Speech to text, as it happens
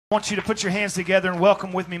I want you to put your hands together and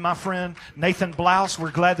welcome with me my friend Nathan Blouse.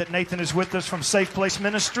 We're glad that Nathan is with us from Safe Place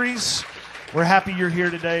Ministries. We're happy you're here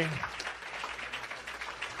today.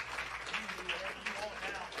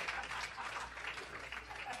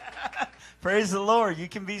 Praise the Lord. You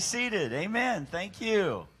can be seated. Amen. Thank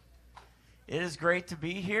you. It is great to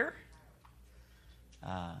be here.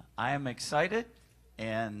 I am excited,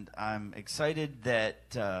 and I'm excited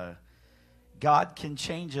that God can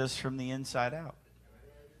change us from the inside out.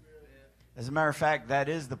 As a matter of fact, that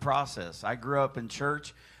is the process. I grew up in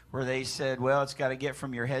church where they said, well, it's got to get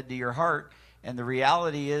from your head to your heart. And the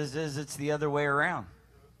reality is it's the other way around.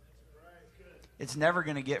 It's never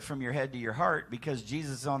going to get from your head to your heart because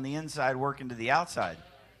Jesus is on the inside working to the outside.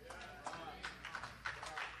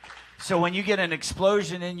 So when you get an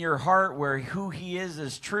explosion in your heart where who he is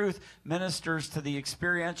as truth ministers to the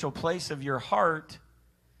experiential place of your heart,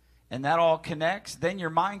 and that all connects, then your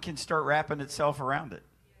mind can start wrapping itself around it.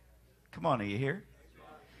 Come on, are you here?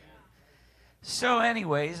 So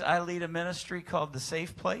anyways, I lead a ministry called The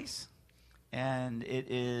Safe Place, and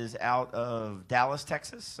it is out of Dallas,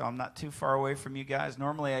 Texas, so I'm not too far away from you guys.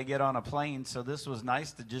 Normally I get on a plane, so this was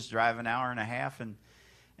nice to just drive an hour and a half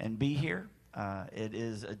and be here. It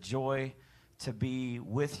is a joy to be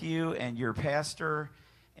with you and your pastor,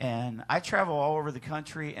 and I travel all over the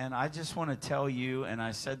country, and I just want to tell you, and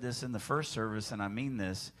I said this in the first service, and I mean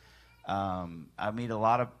this, I meet a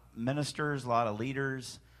lot of ministers, a lot of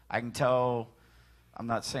leaders. I can tell, I'm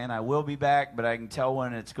not saying I will be back, but I can tell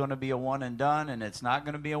when it's going to be a one and done and it's not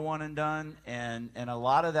going to be a one and done. And a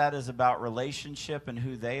lot of that is about relationship and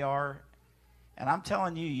who they are. And I'm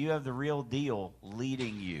telling you, you have the real deal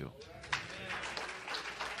leading you.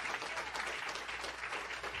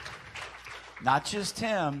 Not just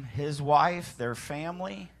him, his wife, their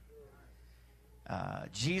family.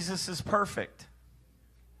 Jesus is perfect.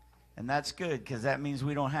 And that's good because that means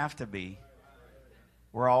we don't have to be.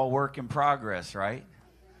 We're all work in progress, right?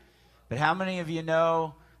 But how many of you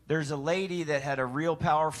know there's a lady that had a real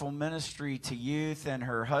powerful ministry to youth, and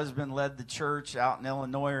her husband led the church out in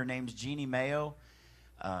Illinois. Her name's Jeannie Mayo.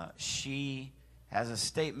 She has a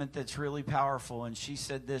statement that's really powerful, and she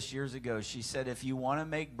said this years ago. She said, if you want to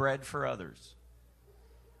make bread for others,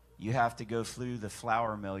 you have to go through the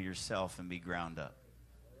flour mill yourself and be ground up.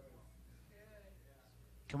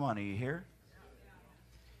 Come on, are you here?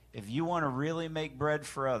 If you want to really make bread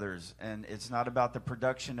for others, and it's not about the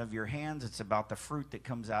production of your hands, it's about the fruit that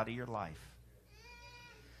comes out of your life,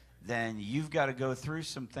 then you've got to go through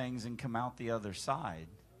some things and come out the other side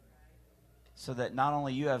so that not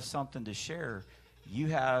only you have something to share, you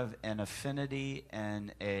have an affinity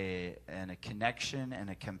and a connection and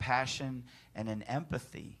a compassion and an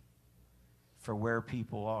empathy for where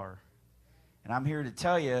people are. And I'm here to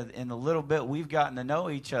tell you, in the little bit we've gotten to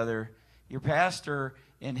know each other, your pastor,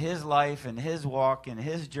 in his life and his walk and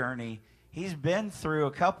his journey, he's been through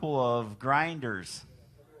a couple of grinders.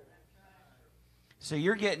 So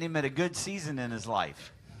you're getting him at a good season in his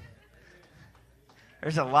life.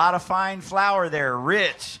 There's a lot of fine flour there,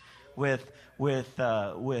 rich with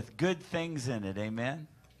good things in it. Amen?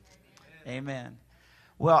 Amen.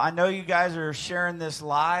 Well, I know you guys are sharing this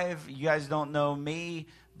live. You guys don't know me,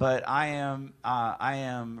 but I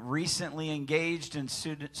am recently engaged and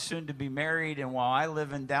soon to be married. And while I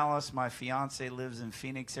live in Dallas, my fiance lives in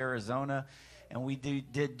Phoenix, Arizona. And we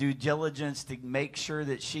did due diligence to make sure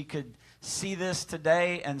that she could see this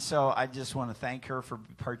today. And so I just want to thank her for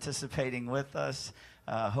participating with us.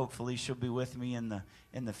 Hopefully she'll be with me in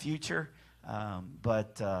the future.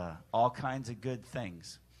 But all kinds of good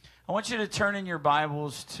things. I want you to turn in your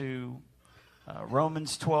Bibles to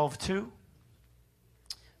Romans 12:2.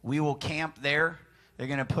 We will camp there. They're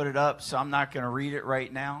going to put it up, so I'm not going to read it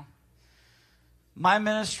right now. My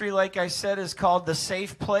ministry, like I said, is called The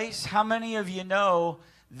Safe Place. How many of you know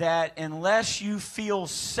that unless you feel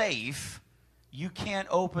safe, you can't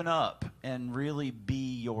open up and really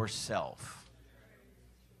be yourself?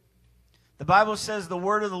 The Bible says the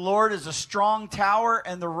word of the Lord is a strong tower,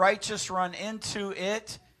 and the righteous run into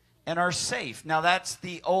it and are safe. Now, that's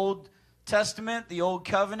the Old Testament, the Old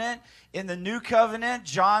Covenant. In the New Covenant,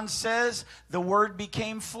 John says the Word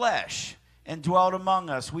became flesh and dwelt among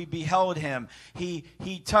us. We beheld him. He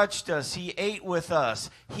touched us. He ate with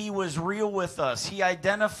us. He was real with us. He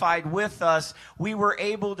identified with us. We were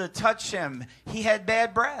able to touch him. He had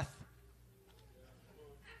bad breath.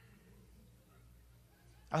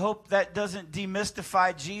 I hope that doesn't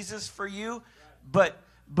demystify Jesus for you, but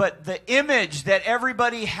the image that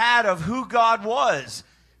everybody had of who God was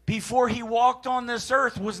before he walked on this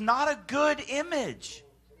earth was not a good image.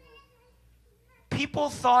 People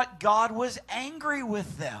thought God was angry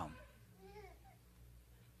with them.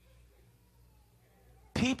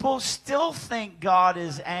 People still think God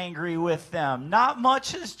is angry with them. Not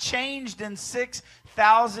much has changed in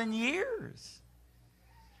 6,000 years.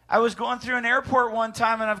 I was going through an airport one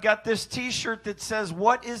time, and I've got this t-shirt that says,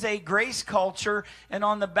 "What is a grace culture?" And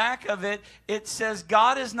on the back of it, it says,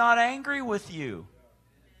 "God is not angry with you."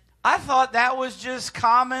 I thought that was just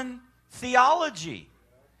common theology.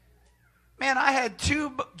 Man, I had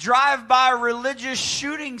 2 drive-by religious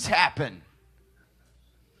shootings happen.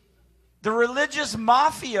 The religious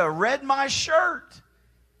mafia read my shirt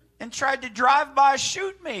and tried to drive-by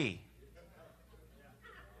shoot me.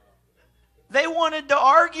 They wanted to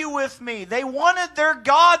argue with me. They wanted their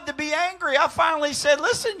God to be angry. I finally said,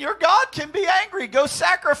 "Listen, your God can be angry. Go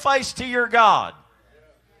sacrifice to your God."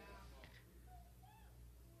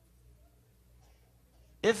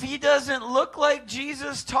 If he doesn't look like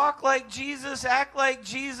Jesus, talk like Jesus, act like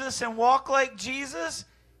Jesus, and walk like Jesus,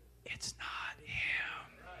 it's not him.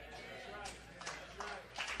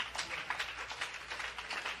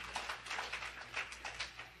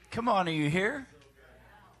 Come on, are you here?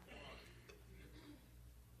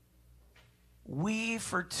 We,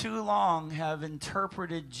 for too long, have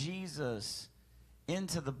interpreted Jesus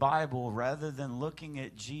into the Bible rather than looking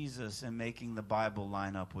at Jesus and making the Bible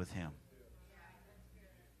line up with him.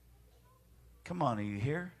 Come on, are you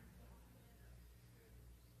here?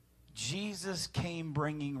 Jesus came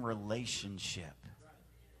bringing relationship.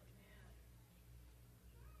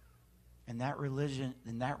 And that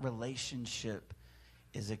relationship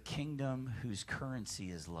is a kingdom whose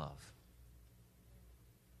currency is love.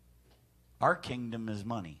 Our kingdom is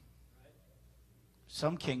money.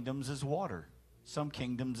 Some kingdoms is water. Some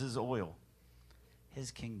kingdoms is oil.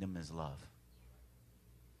 His kingdom is love.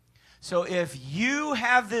 So if you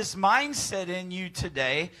have this mindset in you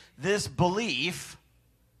today, this belief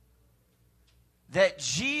that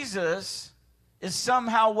Jesus is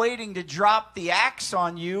somehow waiting to drop the axe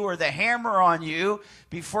on you or the hammer on you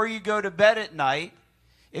before you go to bed at night,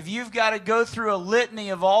 if you've got to go through a litany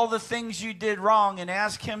of all the things you did wrong and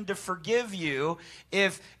ask him to forgive you,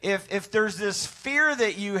 if there's this fear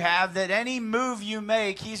that you have that any move you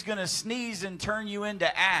make, he's going to sneeze and turn you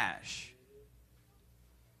into ash.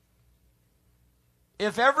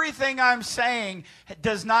 If everything I'm saying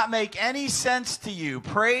does not make any sense to you,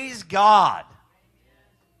 praise God.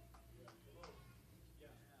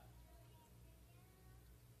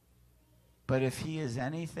 But if he is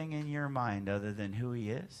anything in your mind other than who he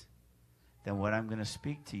is, then what I'm going to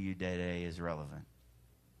speak to you today is relevant.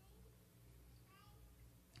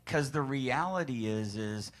 Because the reality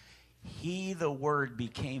is he, the Word,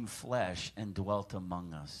 became flesh and dwelt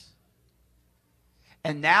among us.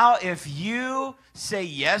 And now if you say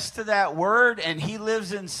yes to that Word and he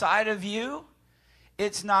lives inside of you,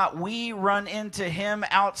 it's not we run into him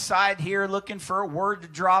outside here looking for a word to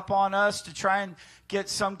drop on us to try and get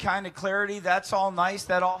some kind of clarity. That's all nice.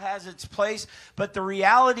 That all has its place. But the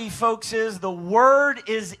reality, folks, is the Word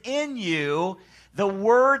is in you. The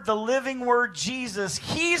Word, the living Word, Jesus,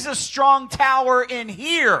 he's a strong tower in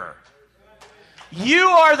here. You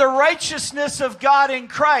are the righteousness of God in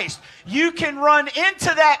Christ. You can run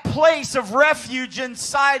into that place of refuge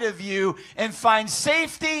inside of you and find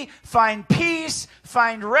safety, find peace,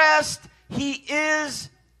 find rest. He is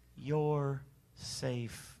your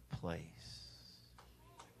safe place.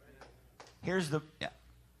 Here's the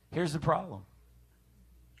problem.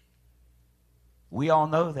 We all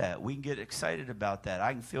know that. We can get excited about that.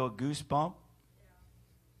 I can feel a goosebump.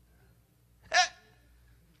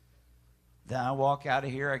 Then I walk out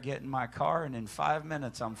of here, I get in my car, and in 5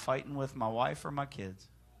 minutes I'm fighting with my wife or my kids.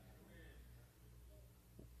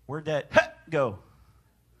 Where'd that go?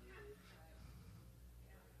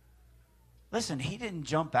 Listen, he didn't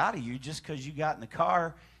jump out of you just because you got in the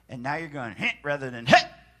car and now you're going rather than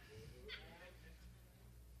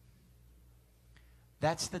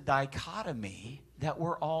That's the dichotomy that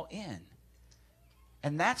we're all in.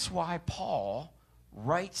 And that's why Paul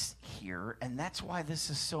writes here, and that's why this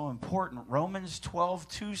is so important. Romans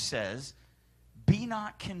 12:2 says, "Be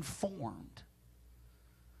not conformed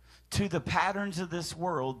to the patterns of this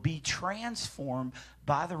world. Be transformed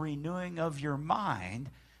by the renewing of your mind.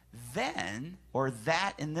 Then," or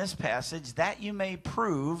that in this passage, "that you may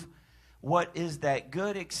prove what is that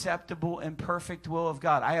good, acceptable, and perfect will of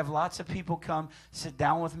God." I have lots of people come sit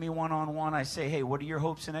down with me one-on-one. I say, "Hey, what are your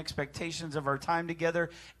hopes and expectations of our time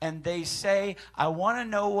together?" And they say, "I want to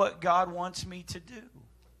know what God wants me to do."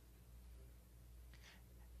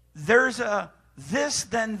 There's a this,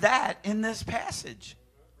 then that in this passage.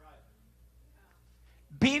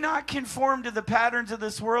 Be not conformed to the patterns of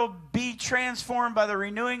this world. Be transformed by the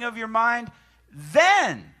renewing of your mind.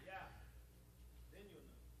 Then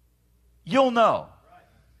you'll know.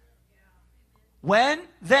 When?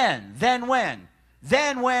 Then when?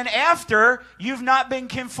 Then when after you've not been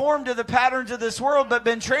conformed to the patterns of this world, but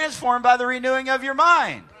been transformed by the renewing of your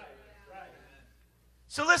mind.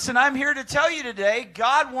 So listen, I'm here to tell you today,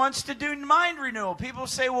 God wants to do mind renewal. People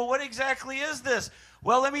say, well, what exactly is this?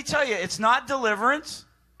 Well, let me tell you, it's not deliverance,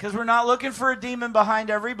 because we're not looking for a demon behind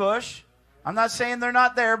every bush. I'm not saying they're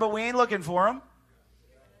not there, but we ain't looking for them.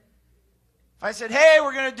 If I said, hey,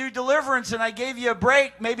 we're going to do deliverance, and I gave you a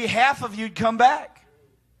break, maybe half of you'd come back.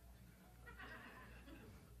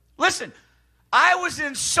 Listen, I was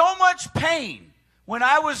in so much pain when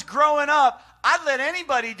I was growing up, I'd let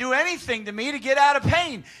anybody do anything to me to get out of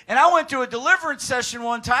pain. And I went to a deliverance session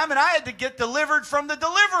one time, and I had to get delivered from the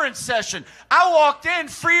deliverance session. I walked in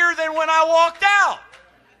freer than when I walked out.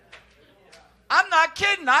 I'm not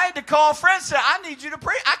kidding. I had to call a friend and say, I need you to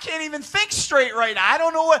pray. I can't even think straight right now. I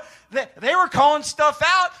don't know what. They were calling stuff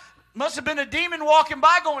out. Must have been a demon walking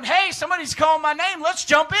by going, hey, somebody's calling my name. Let's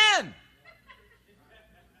jump in.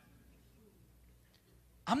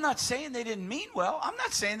 I'm not saying they didn't mean well. I'm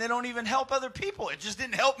not saying they don't even help other people. It just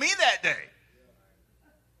didn't help me that day.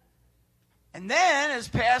 And then, as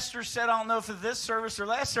Pastor said, I don't know if it's this service or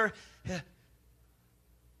last service,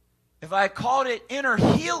 if I called it inner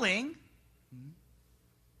healing,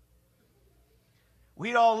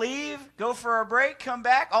 we'd all leave, go for our break, come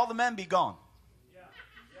back, all the men be gone.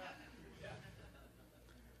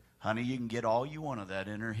 Honey, you can get all you want of that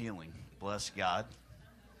inner healing. Bless God.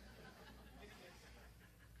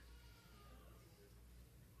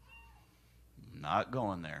 Not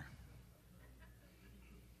going there.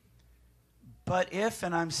 But if,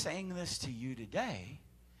 and I'm saying this to you today,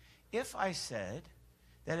 if I said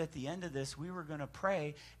that at the end of this we were going to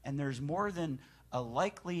pray and there's more than a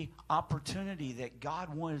likely opportunity that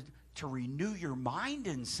God wanted to renew your mind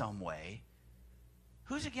in some way,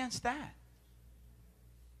 who's against that?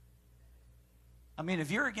 I mean, if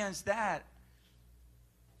you're against that,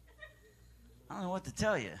 I don't know what to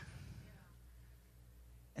tell you.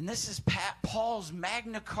 And this is Paul's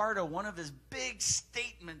Magna Carta, one of his big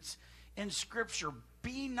statements in Scripture.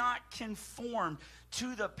 Be not conformed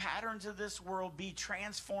to the patterns of this world. Be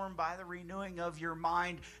transformed by the renewing of your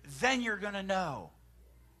mind. Then you're going to know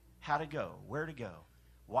how to go, where to go,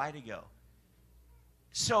 why to go.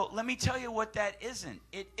 So let me tell you what that isn't.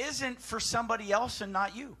 It isn't for somebody else and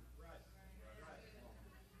not you.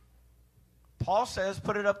 Paul says,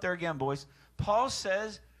 put it up there again, boys. Paul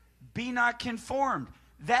says, be not conformed.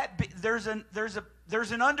 There's an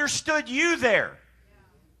understood you there.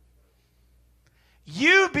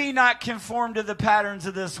 You be not conformed to the patterns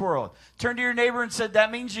of this world. Turn to your neighbor and said,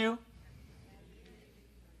 that means you.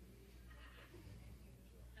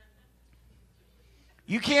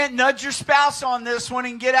 You can't nudge your spouse on this one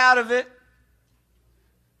and get out of it.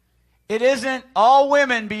 It isn't all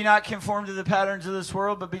women be not conformed to the patterns of this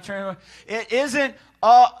world, but be transformed. It isn't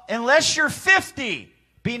unless you're 50.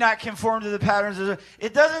 Be not conformed to the patterns of the...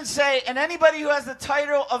 It doesn't say, and anybody who has the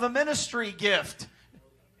title of a ministry gift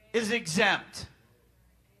is exempt.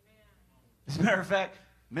 As a matter of fact,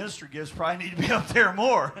 ministry gifts probably need to be up there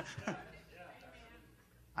more.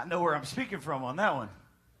 I know where I'm speaking from on that one.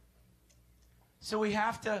 So we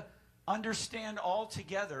have to understand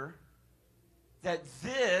altogether that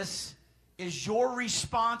this is your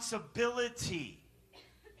responsibility.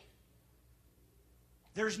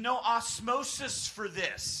 There's no osmosis for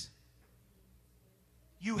this.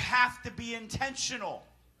 You have to be intentional.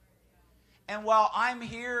 And while I'm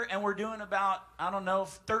here and we're doing about,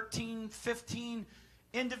 13, 15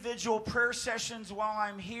 individual prayer sessions while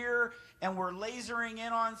I'm here, and we're lasering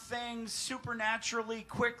in on things supernaturally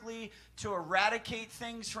quickly to eradicate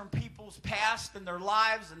things from people's past and their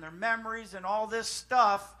lives and their memories and all this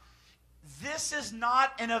stuff, this is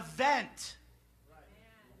not an event.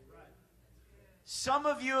 Some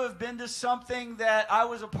of you have been to something that I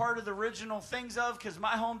was a part of the original things of, because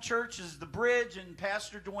my home church is the Bridge and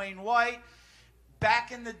Pastor Dwayne White.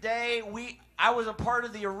 Back in the day, I was a part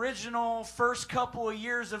of the original first couple of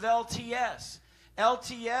years of LTS.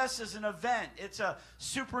 LTS is an event. It's a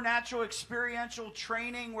supernatural experiential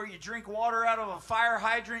training where you drink water out of a fire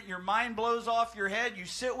hydrant, your mind blows off your head, you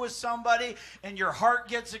sit with somebody, and your heart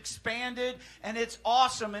gets expanded, and it's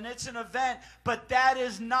awesome, and it's an event. But that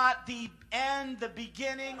is not the end, the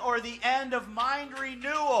beginning, or the end of mind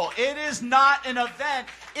renewal. It is not an event.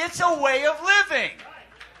 It's a way of living.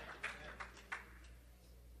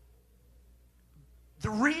 The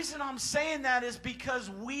reason I'm saying that is because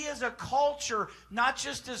we as a culture, not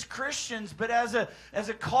just as Christians, but as a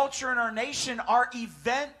culture in our nation, are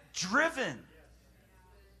event-driven.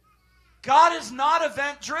 God is not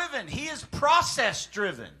event-driven. He is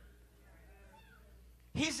process-driven.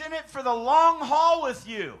 He's in it for the long haul with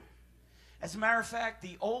you. As a matter of fact,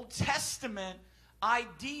 the Old Testament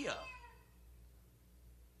idea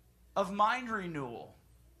of mind renewal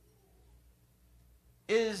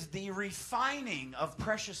is the refining of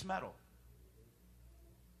precious metal.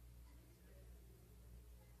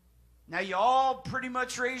 Now, you all pretty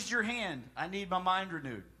much raised your hand. I need my mind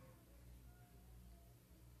renewed.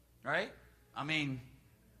 Right? I mean,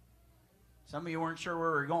 some of you weren't sure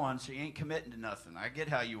where we're going, so you ain't committing to nothing. I get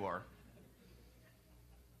how you are.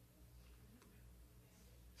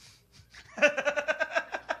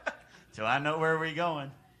 So I know where we're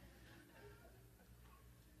going.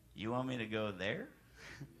 You want me to go there?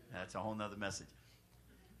 That's a whole nother message.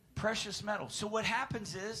 Precious metal. So what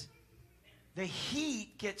happens is the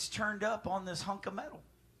heat gets turned up on this hunk of metal.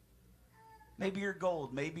 Maybe you're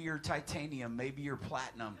gold, maybe you're titanium, maybe you're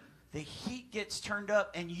platinum. The heat gets turned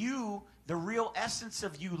up and you, the real essence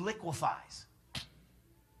of you, liquefies.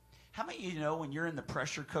 How many of you know when you're in the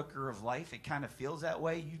pressure cooker of life, it kind of feels that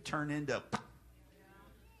way? You turn into...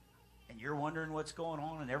 And you're wondering what's going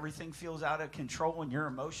on, and everything feels out of control, and your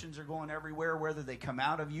emotions are going everywhere, whether they come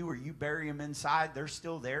out of you or you bury them inside, they're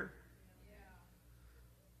still there. Yeah.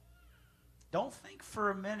 Don't think for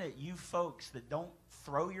a minute you folks that don't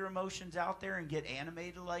throw your emotions out there and get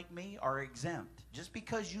animated like me are exempt. Just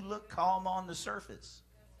because you look calm on the surface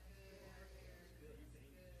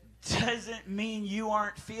doesn't mean you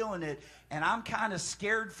aren't feeling it. And I'm kind of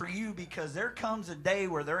scared for you because there comes a day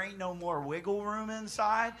where there ain't no more wiggle room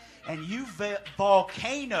inside and you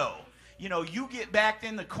volcano. You know, you get backed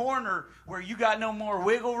in the corner where you got no more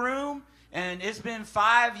wiggle room, and it's been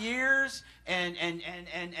 5 years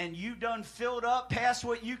and you done filled up past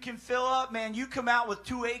what you can fill up. Man, you come out with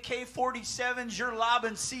 2 AK-47s, you're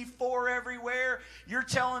lobbing C4 everywhere. You're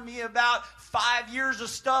telling me about 5 years of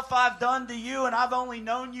stuff I've done to you, and I've only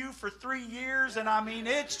known you for 3 years, and I mean,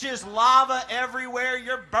 it's just lava everywhere.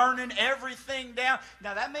 You're burning everything down.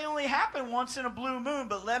 Now, that may only happen once in a blue moon,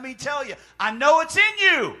 but let me tell you, I know it's in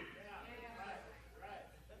you.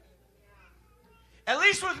 At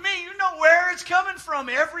least with me, you know where it's coming from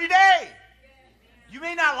every day. You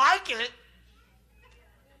may not like it.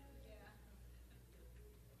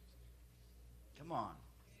 Come on.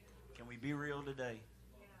 Can we be real today?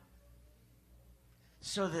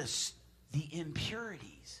 So the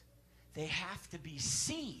impurities, they have to be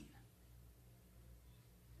seen.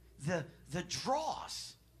 The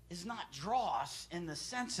dross is not dross in the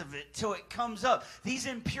sense of it till it comes up. These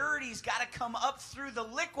impurities got to come up through the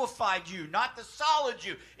liquefied you, not the solid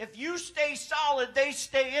you. If you stay solid, they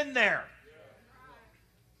stay in there.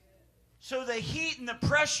 So the heat and the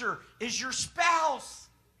pressure is your spouse.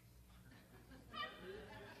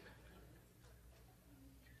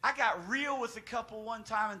 I got real with a couple one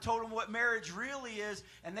time and told them what marriage really is,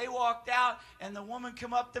 and they walked out, and the woman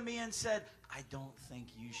come up to me and said, "I don't think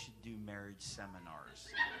you should do marriage seminars."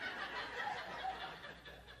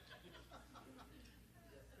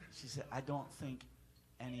 She said, "I don't think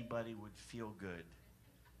anybody would feel good."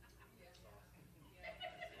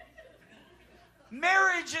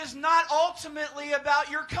 Marriage is not ultimately about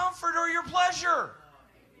your comfort or your pleasure.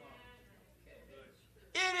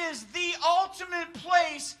 It is the ultimate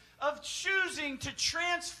place of choosing to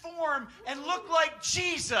transform and look like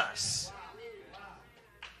Jesus.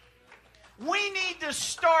 We need to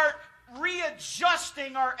start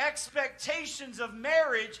readjusting our expectations of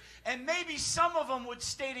marriage, and maybe some of them would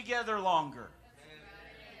stay together longer.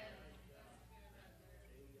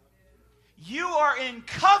 You are in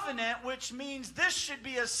covenant, which means this should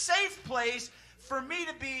be a safe place for me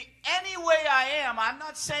to be any way I am. I'm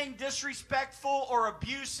not saying disrespectful or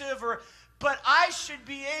abusive, but I should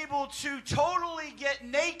be able to totally get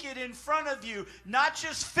naked in front of you, not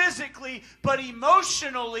just physically, but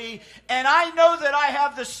emotionally, and I know that I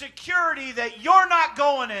have the security that you're not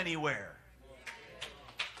going anywhere.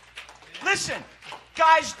 Listen,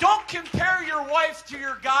 guys, don't compare your wife to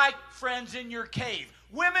your guy friends in your cave.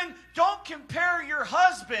 Women, don't compare your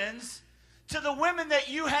husbands to the women that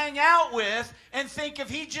you hang out with and think if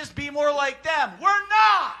he'd just be more like them. We're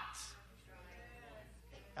not.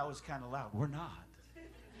 That was kind of loud. We're not.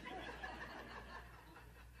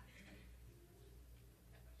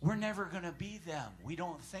 We're never going to be them. We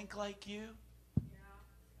don't think like you.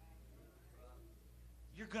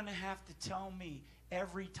 You're going to have to tell me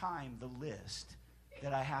every time the list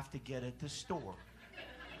that I have to get at the store.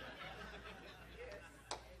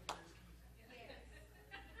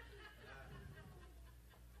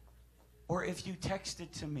 Or if you text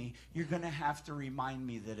it to me, you're going to have to remind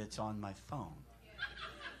me that it's on my phone.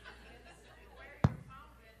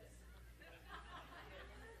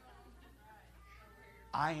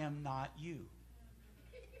 I am not you.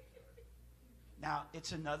 Now,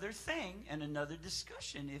 it's another thing and another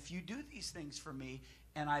discussion if you do these things for me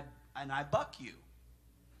and I buck you.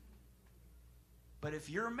 But if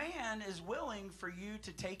your man is willing for you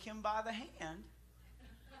to take him by the hand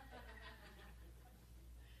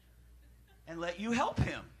and let you help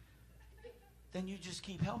him, then you just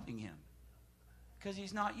keep helping him because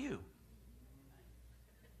he's not you.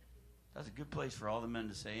 That's a good place for all the men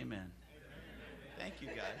to say amen. Thank you,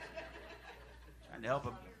 guys. Trying to help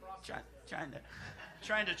them.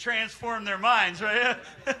 Trying to transform their minds, right?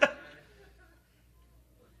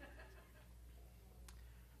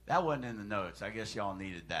 That wasn't in the notes. I guess y'all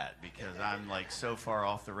needed that because I'm like so far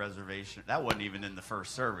off the reservation. That wasn't even in the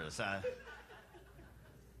first service.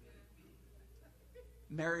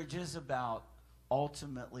 Marriage is about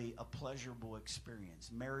ultimately a pleasurable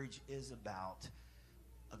experience. Marriage is about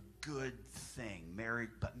a good thing.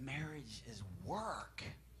 But marriage is work.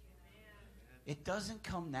 It doesn't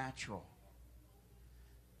come natural.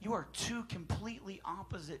 You are two completely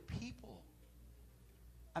opposite people.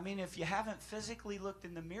 I mean, if you haven't physically looked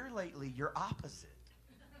in the mirror lately, you're opposite.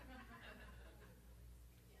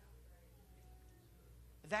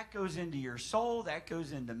 That goes into your soul. That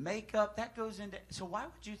goes into makeup. That goes into... So why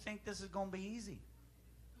would you think this is going to be easy?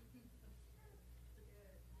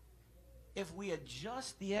 If we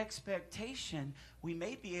adjust the expectation, we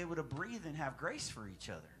may be able to breathe and have grace for each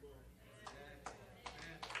other.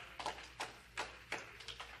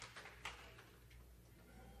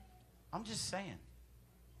 I'm just saying.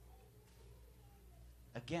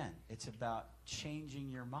 Again, it's about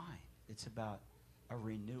changing your mind. It's about a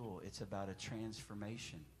renewal. It's about a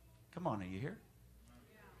transformation. Come on, are you here?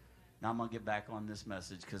 Now I'm going to get back on this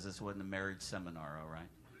message because this wasn't a marriage seminar, all right?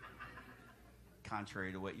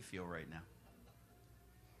 Contrary to what you feel right now.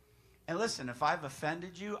 And listen, if I've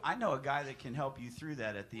offended you, I know a guy that can help you through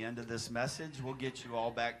that at the end of this message. We'll get you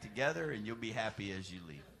all back together and you'll be happy as you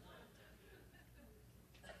leave.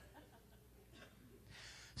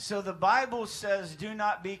 So the Bible says, do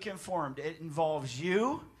not be conformed. It involves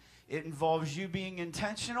you. It involves you being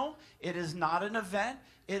intentional. It is not an event.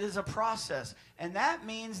 It is a process. And that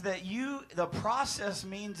means that the process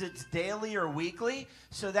means it's daily or weekly.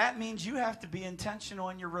 So that means you have to be intentional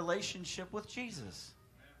in your relationship with Jesus.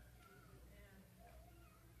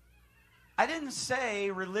 I didn't say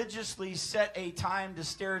religiously set a time to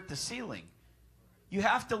stare at the ceiling. You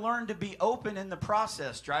have to learn to be open in the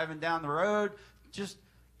process. Driving down the road, just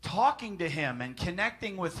talking to him and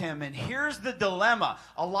connecting with him. And here's the dilemma.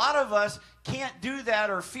 A lot of us can't do that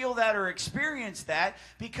or feel that or experience that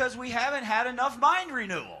because we haven't had enough mind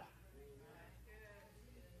renewal.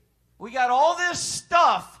 We got all this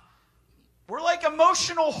stuff. We're like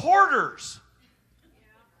emotional hoarders.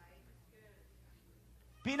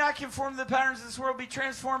 Be not conformed to the patterns of this world. Be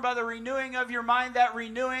transformed by the renewing of your mind. That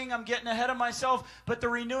renewing, I'm getting ahead of myself, but the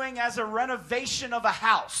renewing as a renovation of a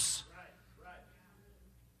house.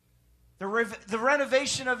 The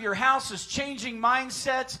renovation of your house is changing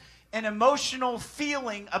mindsets and emotional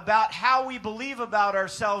feeling about how we believe about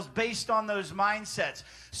ourselves based on those mindsets.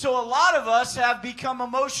 So a lot of us have become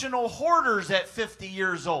emotional hoarders at 50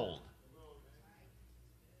 years old.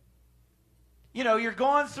 You know, you're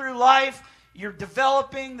going through life, you're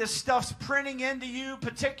developing, this stuff's printing into you,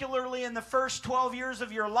 particularly in the first 12 years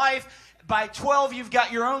of your life. By 12, you've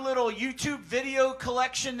got your own little YouTube video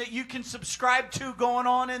collection that you can subscribe to going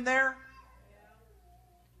on in there.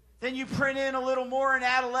 Then you print in a little more in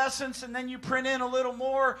adolescence, and then you print in a little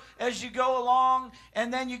more as you go along,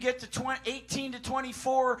 and then you get to 18 to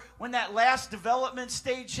 24 when that last development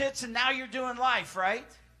stage hits, and now you're doing life, right?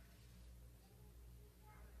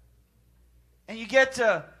 And you get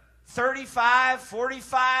to 35,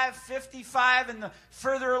 45, 55, and the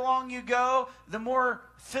further along you go, the more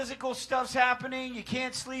physical stuff's happening. You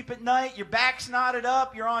can't sleep at night, your back's knotted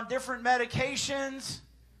up, you're on different medications.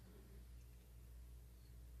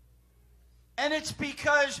 And it's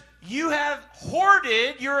because you have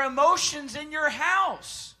hoarded your emotions in your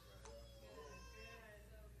house.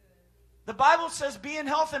 The Bible says, be in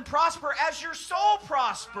health and prosper as your soul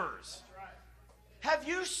prospers. Have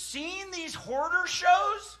you seen these hoarder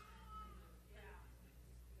shows?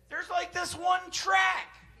 There's like this one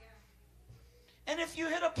track. And if you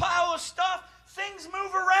hit a pile of stuff, things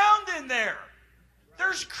move around in there.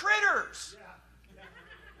 There's critters.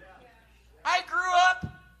 I grew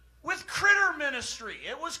up with critter ministry.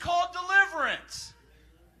 It was called deliverance.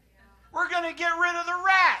 We're going to get rid of the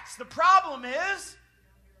rats. The problem is,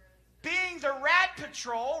 being the rat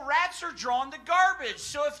patrol, rats are drawn to garbage.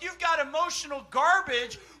 So if you've got emotional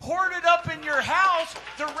garbage hoarded up in your house,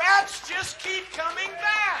 the rats just keep coming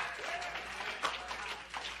back.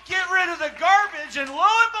 Get rid of the garbage, and lo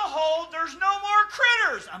and behold, there's no more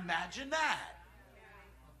critters. Imagine that.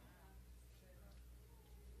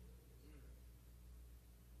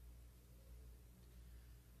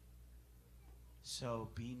 So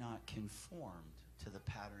be not conformed to the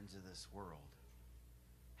patterns of this world.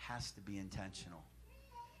 Has to be intentional.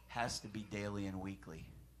 Has to be daily and weekly.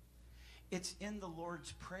 It's in the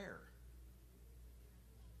Lord's Prayer.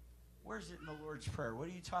 Where's it in the Lord's Prayer? What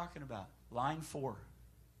are you talking about? Line 4.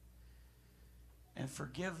 And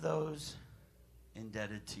forgive those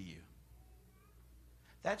indebted to you.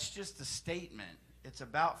 That's just a statement. It's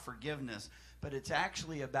about forgiveness, but it's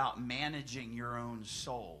actually about managing your own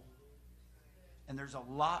soul. And there's a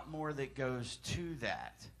lot more that goes to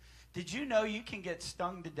that. Did you know you can get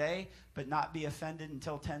stung today but not be offended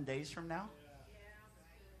until 10 days from now?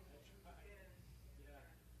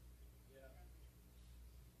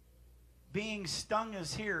 Being stung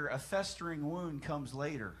is here. A festering wound comes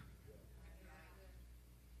later.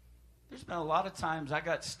 There's been a lot of times I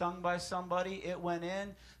got stung by somebody. It went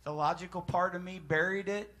in. The logical part of me buried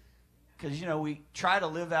it. Because, you know, we try to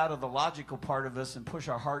live out of the logical part of us and push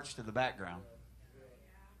our hearts to the background.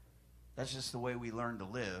 That's just the way we learn to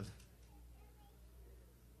live.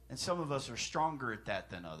 And some of us are stronger at that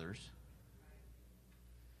than others.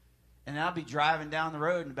 And I'll be driving down the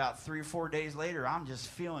road, and about 3 or 4 days later, I'm just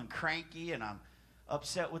feeling cranky, and I'm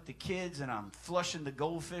upset with the kids, and I'm flushing the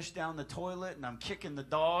goldfish down the toilet, and I'm kicking the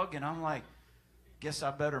dog, and I'm like, guess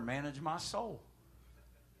I better manage my soul.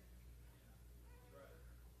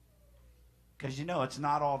 Because you know it's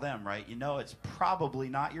not all them, right? You know it's probably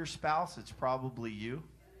not your spouse, it's probably you.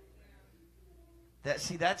 That's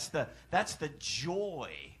the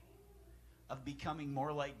joy of becoming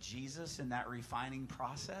more like Jesus in that refining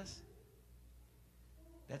process.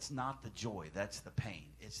 That's not the joy, that's the pain.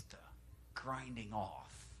 It's the grinding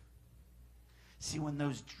off. See, when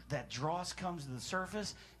that dross comes to the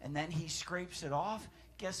surface and then he scrapes it off,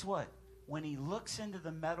 guess what? When he looks into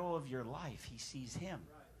the metal of your life, he sees him.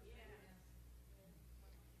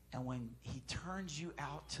 And when he turns you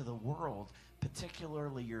out to the world,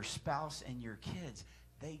 particularly your spouse and your kids,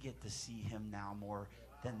 they get to see him now more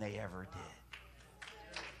than they ever did.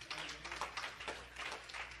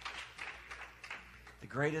 The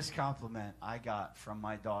greatest compliment I got from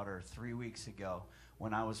my daughter 3 weeks ago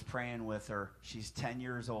when I was praying with her, she's 10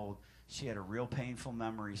 years old. She had a real painful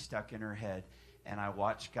memory stuck in her head, and I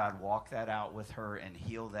watched God walk that out with her and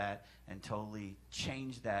heal that and totally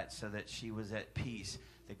change that so that she was at peace.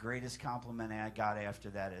 The greatest compliment I got after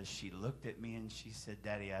that is she looked at me and she said,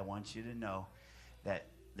 Daddy, I want you to know that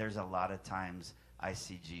there's a lot of times I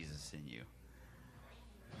see Jesus in you.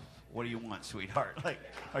 What do you want, sweetheart? Like,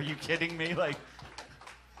 are you kidding me? Like,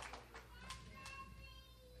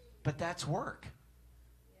 but that's work,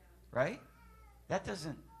 right? That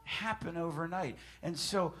doesn't happen overnight. And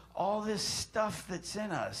so all this stuff that's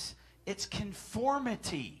in us, it's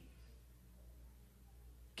conformity.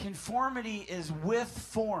 Conformity is with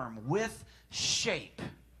form, with shape.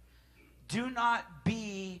 Do not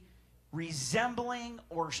be resembling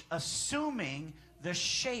or assuming the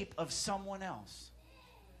shape of someone else.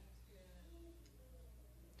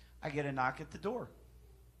 I get a knock at the door.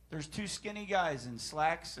 There's 2 skinny guys in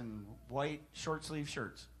slacks and white short-sleeve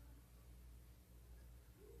shirts.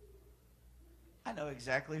 I know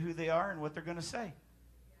exactly who they are and what they're going to say.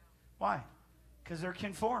 Why? Because they're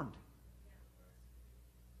conformed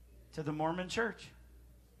to the Mormon church.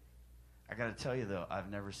 I got to tell you, though,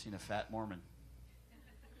 I've never seen a fat Mormon.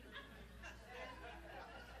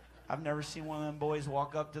 I've never seen one of them boys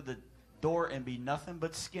walk up to the door and be nothing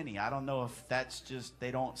but skinny. I don't know if that's just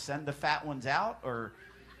they don't send the fat ones out or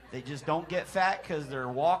they just don't get fat because they're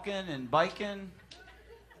walking and biking.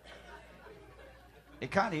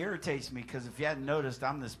 It kind of irritates me because if you hadn't noticed,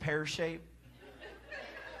 I'm this pear shape.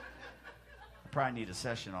 I probably need a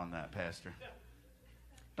session on that, Pastor.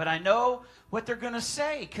 But I know what they're going to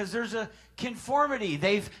say because there's a conformity.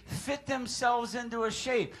 They've fit themselves into a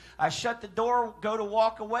shape. I shut the door, go to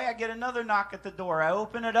walk away. I get another knock at the door. I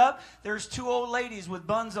open it up. There's 2 old ladies with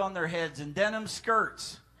buns on their heads and denim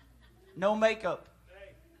skirts. No makeup.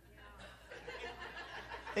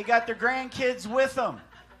 They got their grandkids with them.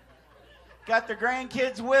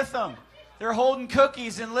 They're holding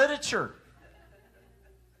cookies and literature.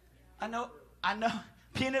 I know.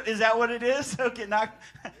 Peanut, is that what it is? Okay,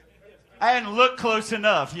 I hadn't looked close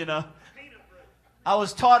enough, you know. I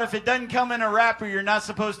was taught if it doesn't come in a wrapper, you're not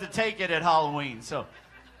supposed to take it at Halloween. So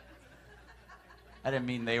I didn't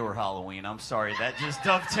mean they were Halloween. I'm sorry. That just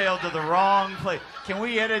dovetailed to the wrong place. Can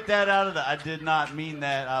we edit that out of the... I did not mean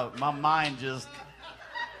that. My mind just...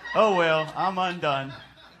 Oh, well, I'm undone.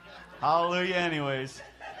 Hallelujah anyways.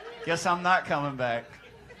 Guess I'm not coming back.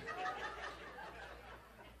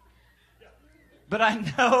 but I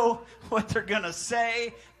know what they're going to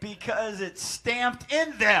say because it's stamped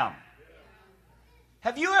in them.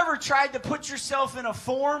 Have you ever tried to put yourself in a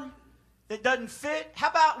form that doesn't fit? How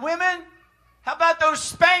about women? How about those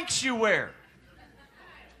Spanx you wear?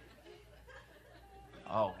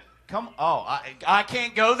 Oh, come on. Oh, I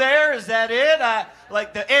can't go there? Is that it?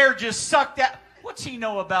 Like the air just sucked out. What's he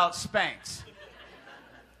know about Spanx?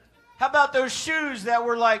 How about those shoes that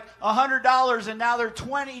were like $100 and now they're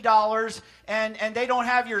 $20 and they don't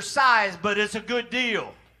have your size, but it's a good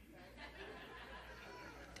deal?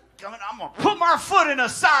 I'm going to put my foot in a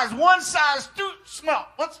size, one size too small.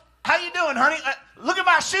 How you doing, honey? Look at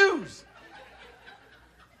my shoes.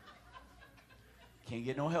 Can't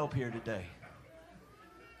get no help here today.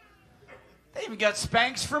 They even got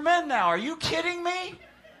Spanx for men now. Are you kidding me?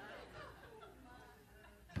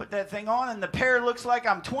 Put that thing on and the pair looks like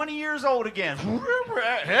I'm 20 years old again.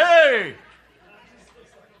 Hey!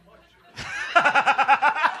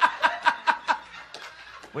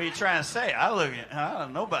 What are you trying to say? I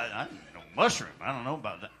don't know about that. No mushroom. I don't know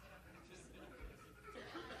about that.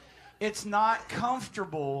 It's not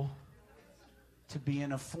comfortable to be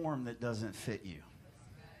in a form that doesn't fit you.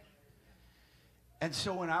 And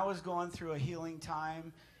so when I was going through a healing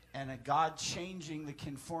time and a God changing the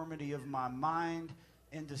conformity of my mind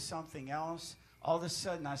into something else, all of a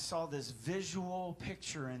sudden I saw this visual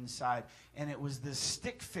picture inside, and it was this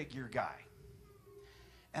stick figure guy.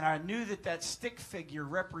 And I knew that stick figure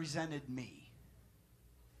represented me.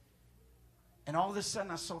 And all of a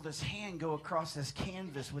sudden I saw this hand go across this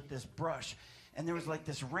canvas with this brush, and there was like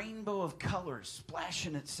this rainbow of colors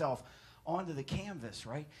splashing itself onto the canvas,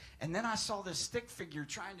 right? And then I saw this stick figure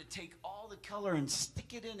trying to take all the color and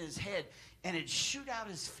stick it in his head, and it'd shoot out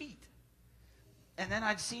his feet. And then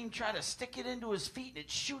I'd see him try to stick it into his feet, and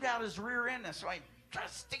it'd shoot out his rear end. And so I tried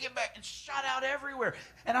to stick it back, and shot out everywhere.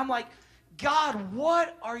 And I'm like, God,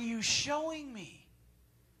 what are you showing me?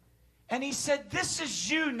 And he said, this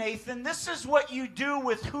is you, Nathan. This is what you do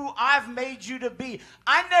with who I've made you to be.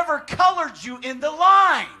 I never colored you in the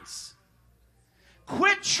lines.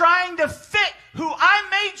 Quit trying to fit who I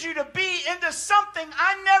made you to be into something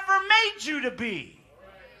I never made you to be.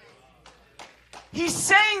 He's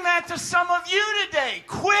saying that to some of you today.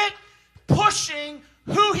 Quit pushing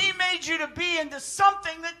who he made you to be into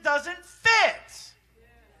something that doesn't fit.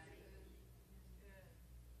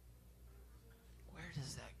 Where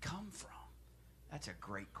does that come from? That's a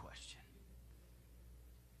great question.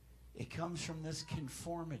 It comes from this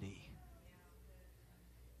conformity.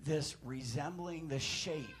 This resembling the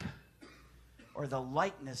shape or the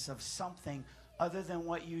likeness of something other than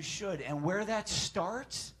what you should. And where that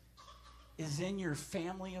starts is in your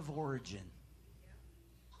family of origin.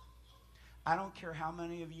 I don't care how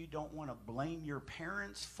many of you don't want to blame your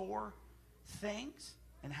parents for things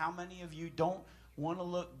and how many of you don't want to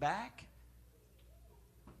look back.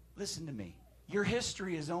 Listen to me. Your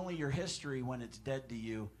history is only your history when it's dead to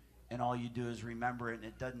you, and all you do is remember it, and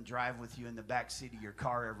it doesn't drive with you in the back seat of your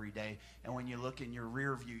car every day. And when you look in your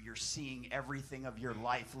rear view, you're seeing everything of your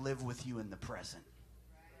life live with you in the present.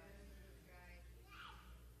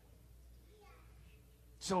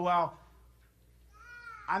 So while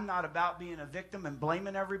I'm not about being a victim and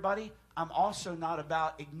blaming everybody, I'm also not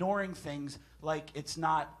about ignoring things like it's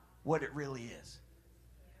not what it really is.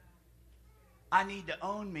 I need to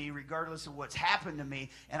own me regardless of what's happened to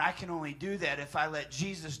me, and I can only do that if I let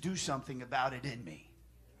Jesus do something about it in me.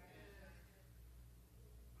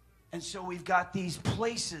 And so we've got these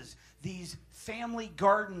places, these family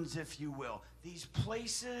gardens, if you will, these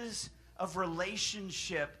places of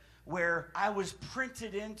relationship where I was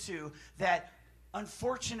printed into that,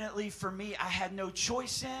 unfortunately for me, I had no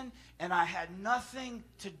choice in, and I had nothing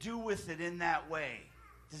to do with it in that way.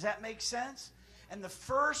 Does that make sense? And the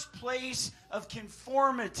first place of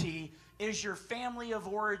conformity is your family of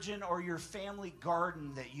origin or your family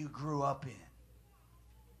garden that you grew up in.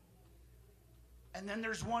 And then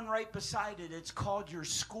there's one right beside it. It's called your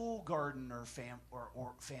school garden or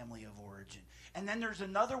family of origin. And then there's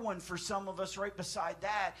another one for some of us right beside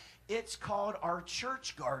that. It's called our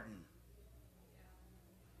church garden.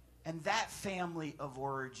 And that family of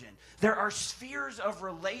origin. There are spheres of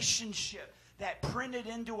relationship that printed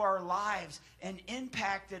into our lives and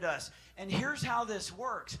impacted us. And here's how this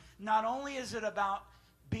works. Not only is it about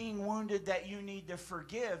being wounded that you need to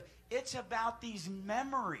forgive, it's about these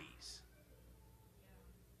memories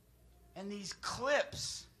and these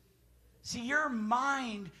clips. See, your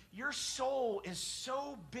mind, your soul is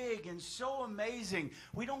so big and so amazing.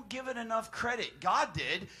 We don't give it enough credit. God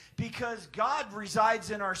did, because God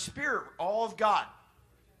resides in our spirit, all of God.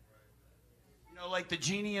 You know, like the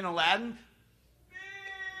genie in Aladdin.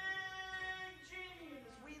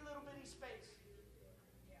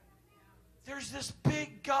 There's this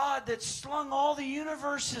big God that slung all the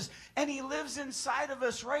universes, and He lives inside of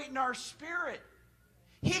us right in our spirit.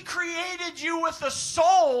 He created you with a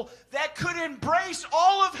soul that could embrace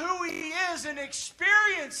all of who He is and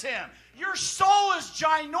experience Him. Your soul is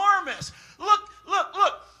ginormous. Look.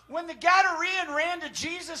 When the Gadarene ran to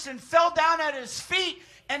Jesus and fell down at His feet,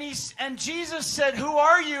 and Jesus said, "Who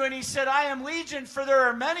are you?" And He said, "I am Legion, for there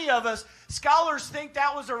are many of us." Scholars think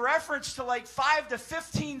that was a reference to like 5,000 to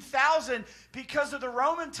 15,000 because of the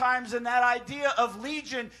Roman times and that idea of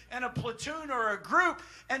legion and a platoon or a group.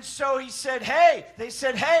 And so He said, they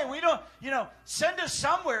said, "Hey, we don't, send us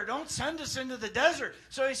somewhere. Don't send us into the desert."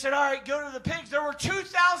 So He said, "All right, go to the pigs." There were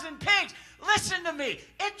 2,000 pigs. Listen to me.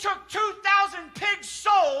 It took 2,000 pig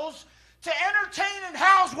souls to entertain and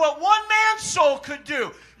house what one man's soul could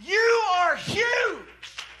do. You are huge.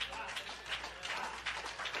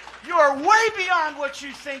 You are way beyond what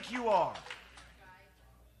you think you are.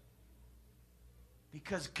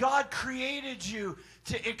 Because God created you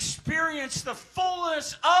to experience the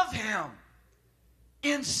fullness of Him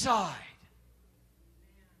inside.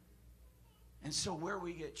 And so where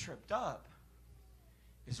we get tripped up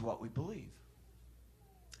is what we believe.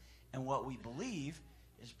 And what we believe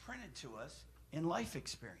is printed to us in life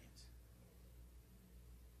experience.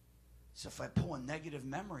 So if I pull a negative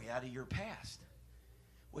memory out of your past,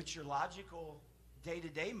 which your logical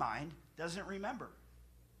day-to-day mind doesn't remember.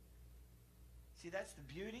 See, that's the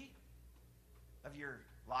beauty of your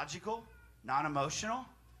logical, non-emotional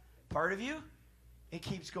part of you. It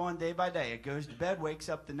keeps going day by day. It goes to bed, wakes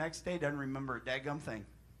up the next day, doesn't remember a daggum thing.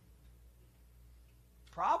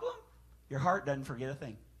 Problem? Your heart doesn't forget a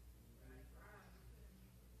thing.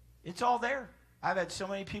 It's all there. I've had so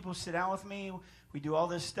many people sit down with me. We do all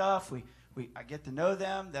this stuff. I get to know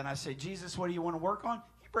them. Then I say, "Jesus, what do you want to work on?"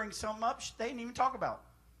 He brings something up they didn't even talk about.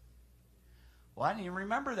 Well, I didn't even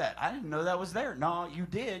remember that. I didn't know that was there. No, you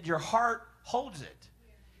did. Your heart holds it.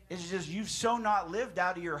 It's just you've so not lived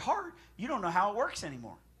out of your heart, you don't know how it works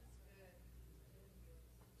anymore.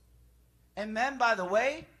 And then, by the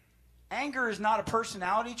way, anger is not a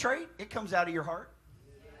personality trait. It comes out of your heart.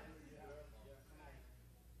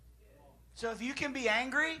 So if you can be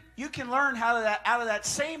angry, you can learn how to out of that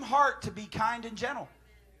same heart to be kind and gentle.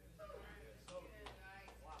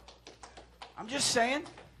 I'm just saying.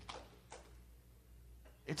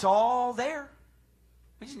 It's all there.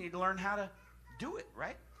 We just need to learn how to do it,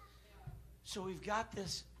 right? So we've got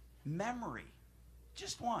this memory.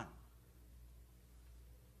 Just one.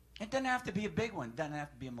 It doesn't have to be a big one. It doesn't have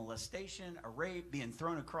to be a molestation, a rape, being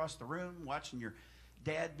thrown across the room, watching your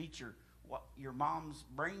dad beat your mom's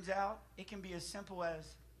brains out. It can be as simple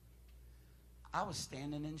as, I was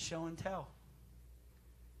standing in show and tell.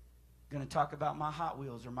 Going to talk about my Hot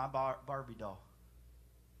Wheels or my Barbie doll.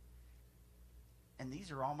 And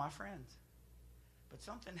these are all my friends. But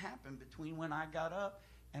something happened between when I got up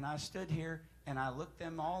and I stood here and I looked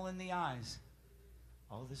them all in the eyes.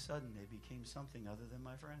 All of a sudden, they became something other than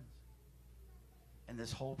my friends. And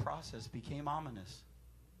this whole process became ominous.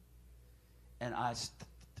 And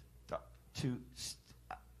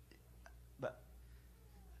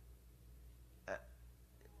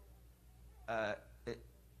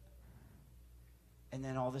and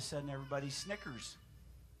then all of a sudden, everybody snickers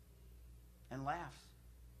and laughs.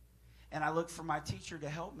 And I look for my teacher to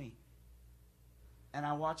help me. And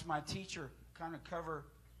I watch my teacher kind of cover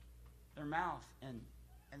their mouth, and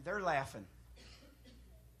they're laughing.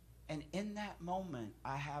 And in that moment,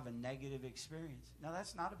 I have a negative experience. Now,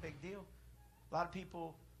 that's not a big deal. A lot of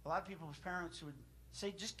people's parents would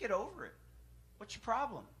say, "Just get over it. What's your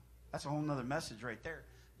problem?" That's a whole nother message right there.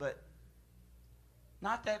 But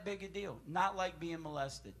not that big a deal. Not like being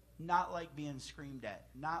molested. Not like being screamed at.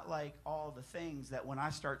 Not like all the things that when I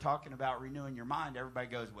start talking about renewing your mind, everybody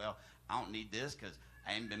goes, "Well, I don't need this because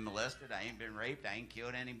I ain't been molested, I ain't been raped, I ain't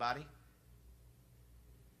killed anybody."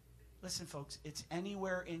 Listen, folks, it's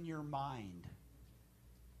anywhere in your mind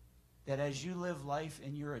that as you live life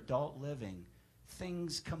in your adult living,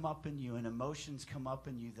 things come up in you and emotions come up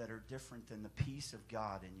in you that are different than the peace of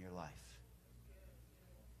God in your life.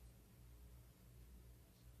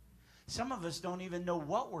 Some of us don't even know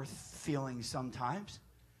what we're feeling sometimes.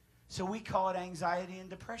 So we call it anxiety and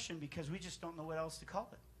depression because we just don't know what else to call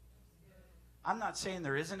it. I'm not saying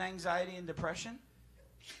there isn't anxiety and depression,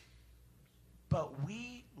 but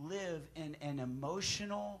we live in an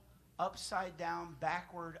emotional, upside down,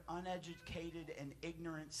 backward, uneducated, and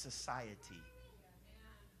ignorant society.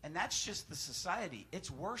 And that's just the society.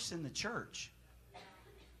 It's worse in the church.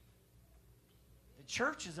 The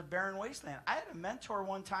church is a barren wasteland. I had a mentor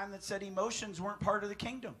one time that said emotions weren't part of the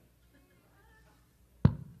kingdom.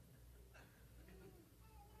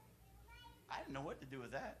 what to do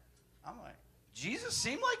with that. I'm like, Jesus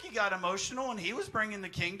seemed like he got emotional and he was bringing the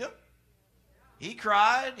kingdom. He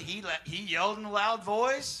cried. He yelled in a loud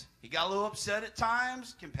voice. He got a little upset at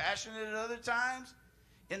times, compassionate at other times.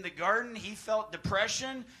 In the garden, he felt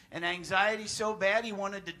depression and anxiety so bad he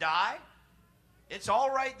wanted to die. It's all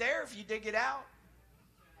right there if you dig it out.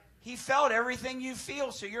 He felt everything you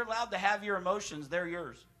feel, so you're allowed to have your emotions. They're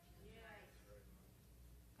yours.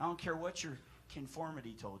 I don't care what your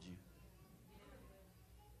conformity told you.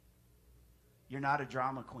 You're not a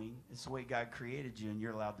drama queen. It's the way God created you, and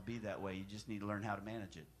you're allowed to be that way. You just need to learn how to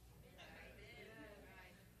manage it.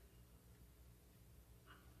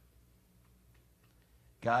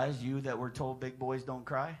 Guys, you that were told big boys don't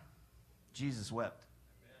cry, Jesus wept.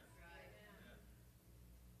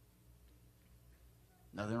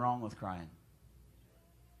 Nothing wrong with crying.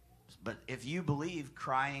 But if you believe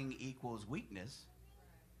crying equals weakness,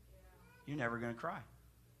 you're never going to cry.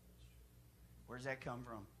 Where's that come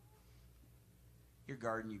from? Your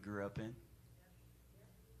garden you grew up in.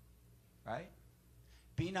 Right?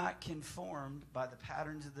 Be not conformed by the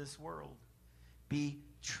patterns of this world. Be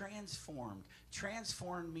transformed.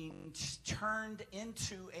 Transformed means turned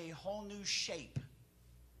into a whole new shape.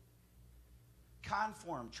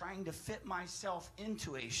 Conformed, trying to fit myself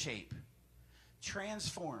into a shape.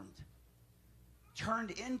 Transformed.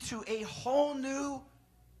 Turned into a whole new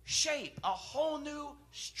shape, a whole new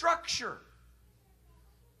structure.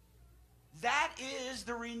 That is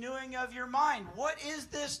the renewing of your mind. What is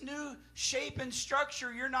this new shape and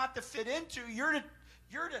structure you're not to fit into? You're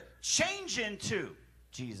to change into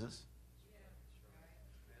Jesus.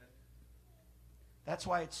 That's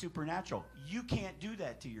why it's supernatural. You can't do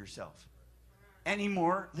that to yourself any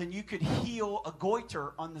more than you could heal a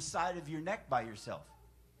goiter on the side of your neck by yourself.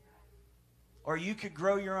 Or you could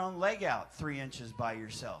grow your own leg out 3 inches by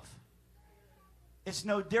yourself. It's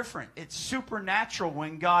no different. It's supernatural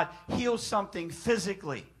when God heals something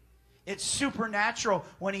physically. It's supernatural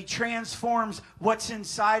when he transforms what's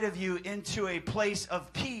inside of you into a place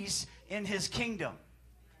of peace in his kingdom.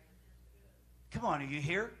 Come on, are you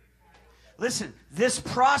here? Listen, this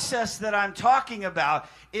process that I'm talking about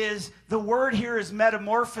is, the word here is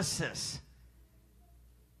metamorphosis.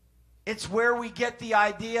 It's where we get the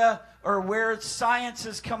idea, or where science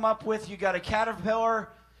has come up with, you got a caterpillar,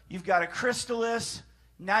 you've got a chrysalis,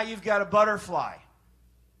 now you've got a butterfly.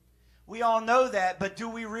 We all know that, but do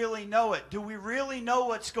we really know it? Do we really know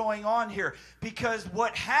what's going on here? Because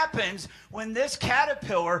what happens when this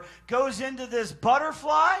caterpillar goes into this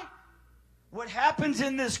butterfly, what happens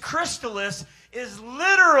in this chrysalis is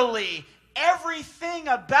literally everything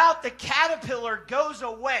about the caterpillar goes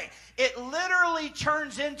away. It literally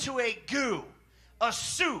turns into a goo, a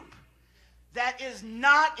soup that is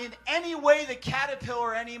not in any way the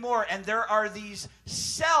caterpillar anymore. And there are these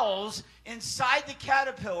cells inside the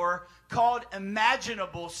caterpillar called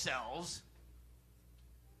imaginable cells.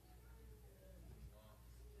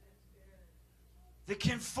 The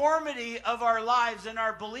conformity of our lives and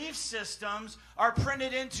our belief systems are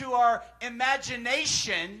printed into our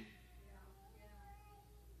imagination.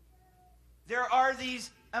 There are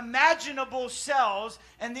these imaginable cells,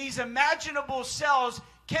 and these imaginable cells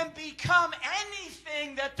can become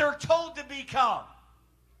anything that they're told to become.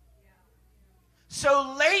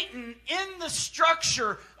 So latent in the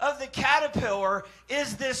structure of the caterpillar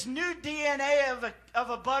is this new DNA of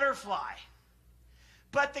a butterfly.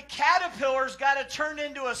 But the caterpillar's got to turn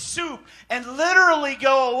into a soup and literally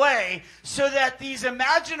go away so that these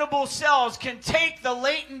imaginable cells can take the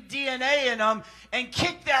latent DNA in them and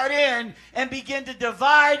kick that in and begin to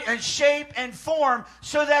divide and shape and form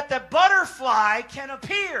so that the butterfly can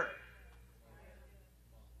appear.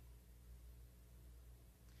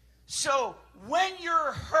 So when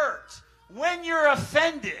you're hurt, when you're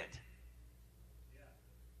offended,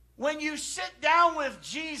 when you sit down with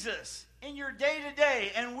Jesus in your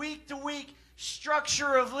day-to-day and week-to-week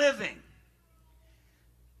structure of living,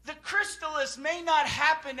 the chrysalis may not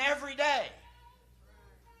happen every day.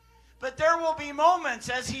 But there will be moments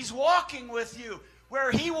as he's walking with you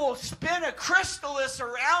where he will spin a chrysalis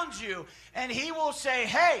around you and he will say,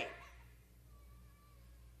 hey,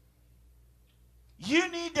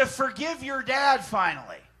 you need to forgive your dad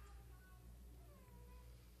finally.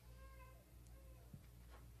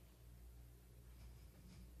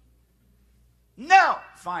 No.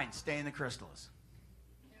 Fine, stay in the chrysalis.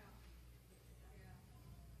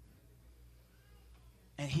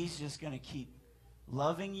 And he's just going to keep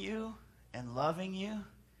loving you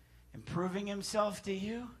and proving himself to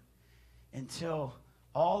you until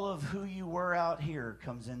all of who you were out here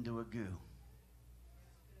comes into a goo.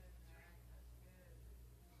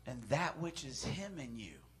 And that which is him in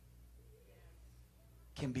you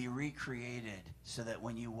can be recreated so that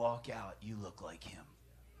when you walk out, you look like him.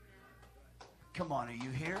 Come on, are you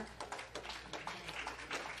here?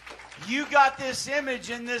 You got this image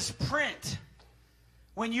and this print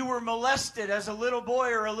when you were molested as a little boy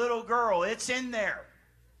or a little girl. It's in there.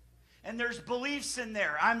 And there's beliefs in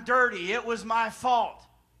there. I'm dirty. It was my fault.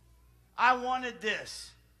 I wanted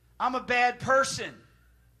this. I'm a bad person.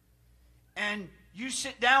 And you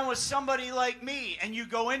sit down with somebody like me and you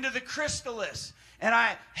go into the chrysalis and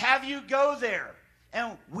I have you go there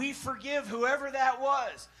and we forgive whoever that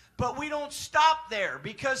was. But we don't stop there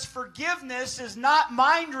because forgiveness is not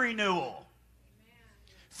mind renewal.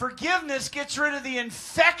 Forgiveness gets rid of the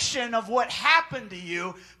infection of what happened to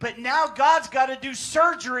you, but now God's got to do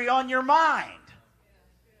surgery on your mind.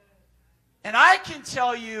 And I can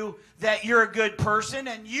tell you that you're a good person,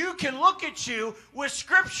 and you can look at you with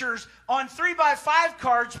scriptures on 3x5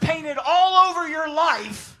 cards painted all over your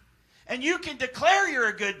life, and you can declare you're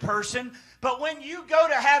a good person, but when you go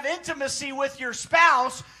to have intimacy with your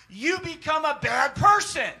spouse, you become a bad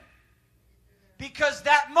person. Because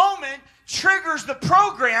that moment triggers the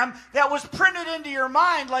program that was printed into your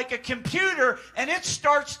mind like a computer, and it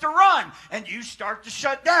starts to run, and you start to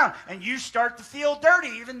shut down, and you start to feel dirty,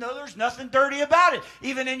 even though there's nothing dirty about it.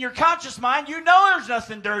 Even in your conscious mind, you know there's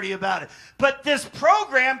nothing dirty about it. But this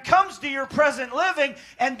program comes to your present living,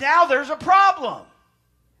 and now there's a problem.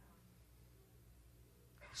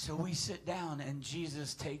 So we sit down, and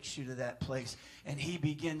Jesus takes you to that place, and he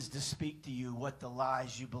begins to speak to you what the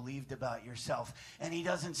lies you believed about yourself. And he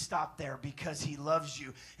doesn't stop there because he loves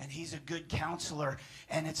you, and he's a good counselor.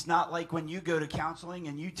 And it's not like when you go to counseling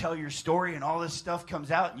and you tell your story and all this stuff comes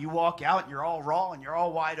out, and you walk out and you're all raw and you're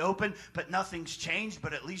all wide open, but nothing's changed,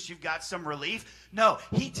 but at least you've got some relief. No,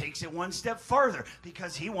 he takes it one step further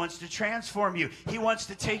because he wants to transform you. He wants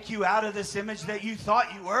to take you out of this image that you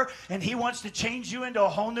thought you were, and he wants to change you into a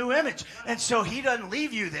whole new image. And so he doesn't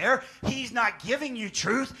leave you there. He's not giving you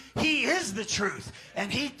truth. He is the truth.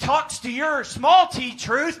 And he talks to your small t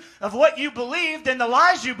truth of what you believed and the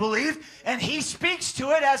lies you believed, and he speaks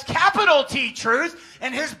to it as capital T truth,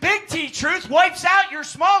 and his big T truth wipes out your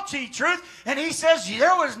small t truth, and he says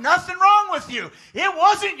there was nothing wrong with you. It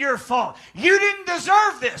wasn't your fault. You didn't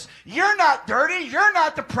deserve this. You're not dirty. You're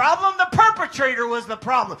not the problem. The perpetrator was the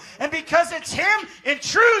problem. And because it's him in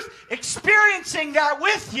truth experiencing that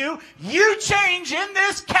with you, you change in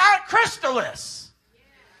this chrysalis.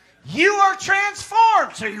 You are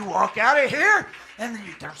transformed. So you walk out of here and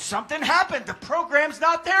there's something happened. The program's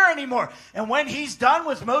not there anymore. And when he's done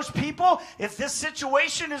with most people, if this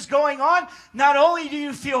situation is going on, not only do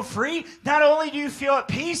you feel free, not only do you feel at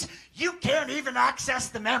peace, you can't even access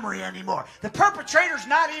the memory anymore. The perpetrator's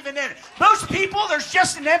not even in it. Most people, there's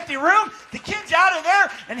just an empty room. The kid's out of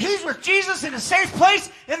there, and he's with Jesus in a safe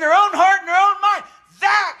place in their own heart and their own mind.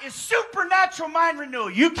 That is supernatural mind renewal.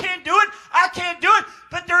 You can't do it. I can't do it.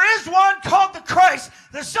 But there is one called the Christ,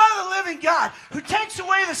 the Son of the living God, who takes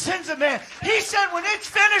away the sins of man. He said when it's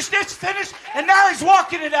finished, and now he's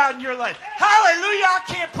walking it out in your life. Hallelujah. I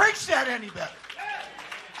can't preach that any better.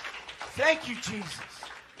 Thank you, Jesus.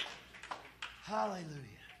 Hallelujah.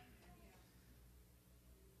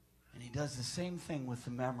 And he does the same thing with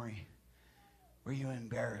the memory. Were you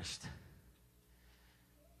embarrassed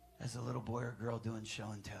as a little boy or girl doing show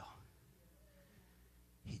and tell?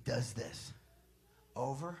 He does this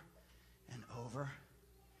over and over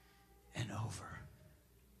and over.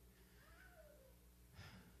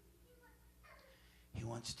 He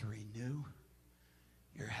wants to renew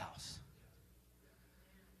your house.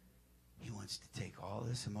 He wants to take all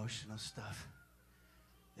this emotional stuff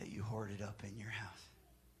that you hoarded up in your house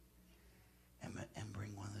and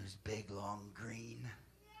bring one of those big, long, green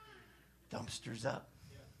dumpsters up.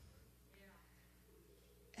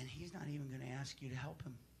 And he's not even going to ask you to help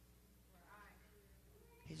him.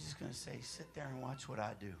 He's just going to say, sit there and watch what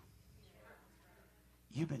I do.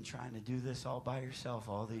 You've been trying to do this all by yourself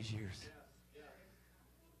all these years.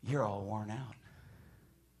 You're all worn out.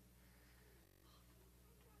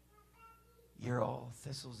 You're all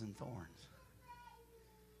thistles and thorns.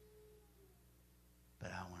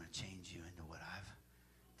 But I want to change you into what I've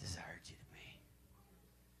desired you to be.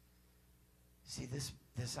 See,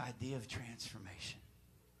 this idea of transformation.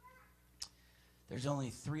 There's only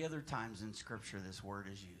 3 other times in Scripture this word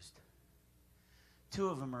is used. 2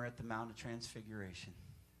 of them are at the Mount of Transfiguration.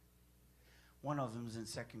 One of them is in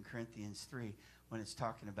 2 Corinthians 3 when it's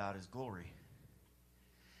talking about his glory.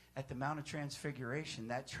 At the Mount of Transfiguration,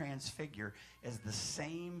 that transfigure is the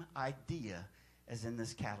same idea as in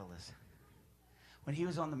this catalyst. When he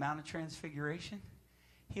was on the Mount of Transfiguration,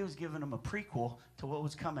 he was giving them a prequel to what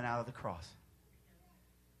was coming out of the cross.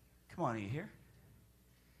 Come on, are you here?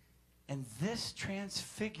 And this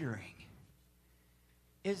transfiguring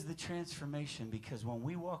is the transformation, because when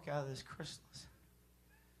we walk out of this chrysalis,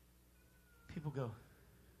 people go,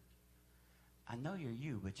 I know you're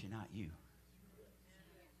you, but you're not you.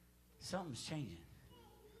 Something's changing.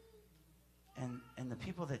 And the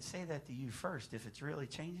people that say that to you first, if it's really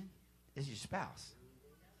changing, is your spouse.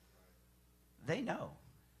 They know.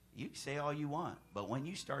 You can say all you want, but when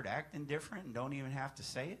you start acting different and don't even have to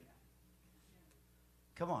say it,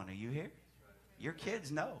 come on, are you here? Your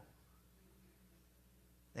kids know.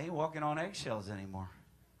 They ain't walking on eggshells anymore.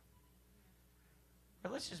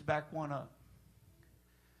 But let's just back one up.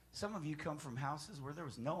 Some of you come from houses where there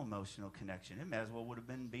was no emotional connection. It may as well would have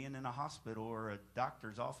been being in a hospital or a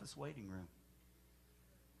doctor's office waiting room.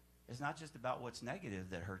 It's not just about what's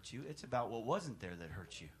negative that hurts you. It's about what wasn't there that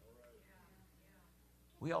hurts you.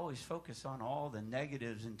 We always focus on all the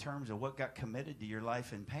negatives in terms of what got committed to your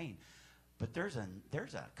life in pain. But there's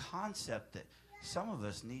a concept that some of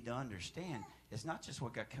us need to understand. It's not just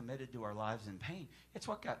what got committed to our lives in pain. It's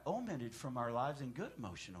what got omitted from our lives in good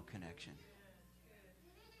emotional connection.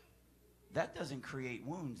 That doesn't create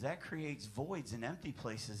wounds. That creates voids and empty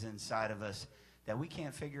places inside of us that we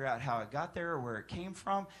can't figure out how it got there or where it came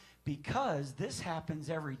from, because this happens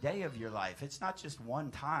every day of your life. It's not just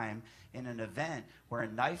one time in an event where a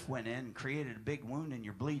knife went in and created a big wound and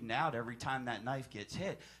you're bleeding out every time that knife gets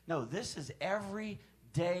hit. No, this is every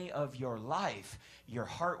day of your life. Your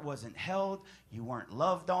heart wasn't held, you weren't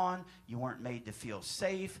loved on, you weren't made to feel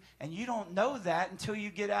safe, and you don't know that until you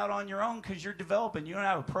get out on your own, because you're developing. You don't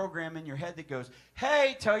have a program in your head that goes,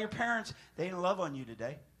 hey, tell your parents they didn't love on you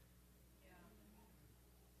today.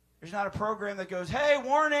 There's not a program that goes, hey,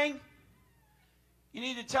 warning, you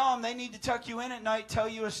need to tell them they need to tuck you in at night, tell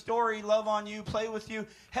you a story, love on you, play with you.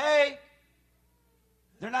 Hey,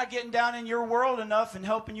 they're not getting down in your world enough and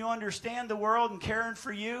helping you understand the world and caring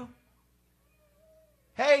for you.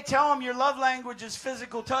 Hey, tell them your love language is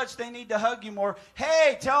physical touch. They need to hug you more.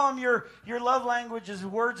 Hey, tell them your love language is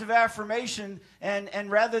words of affirmation.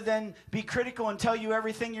 And rather than be critical and tell you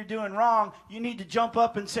everything you're doing wrong, you need to jump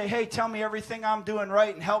up and say, hey, tell me everything I'm doing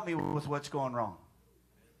right and help me with what's going wrong.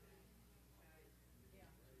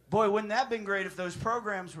 Boy, wouldn't that have been great if those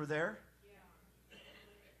programs were there?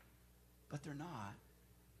 But they're not.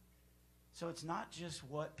 So it's not just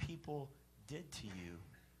what people did to you.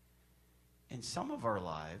 In some of our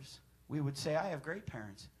lives, we would say, I have great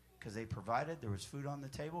parents because they provided, there was food on the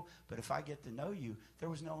table. But if I get to know you, there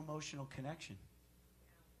was no emotional connection.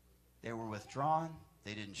 They were withdrawn.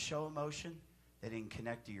 They didn't show emotion. They didn't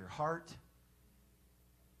connect to your heart.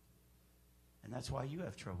 And that's why you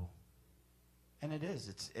have trouble. And it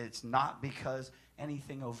is. It's not because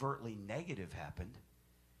anything overtly negative happened.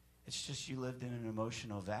 It's just you lived in an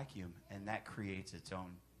emotional vacuum, and that creates its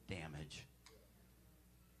own damage.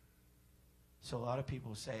 So a lot of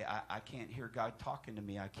people say, I can't hear God talking to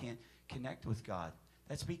me. I can't connect with God.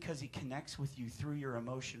 That's because he connects with you through your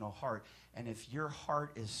emotional heart. And if your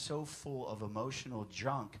heart is so full of emotional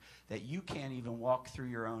junk that you can't even walk through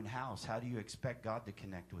your own house, how do you expect God to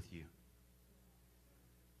connect with you?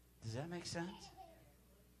 Does that make sense?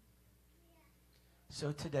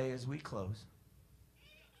 So today, as we close,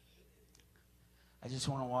 I just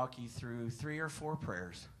want to walk you through 3 or 4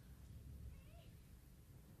 prayers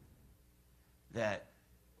that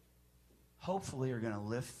hopefully are going to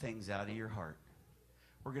lift things out of your heart.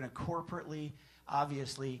 We're going to corporately,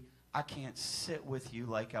 obviously, I can't sit with you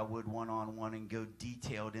like I would one-on-one and go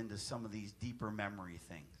detailed into some of these deeper memory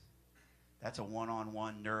things. That's a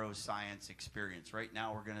one-on-one neuroscience experience. Right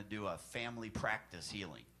now we're going to do a family practice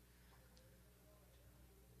healing.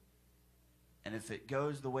 And if it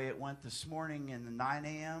goes the way it went this morning in the 9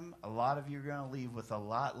 a.m., a lot of you are going to leave with a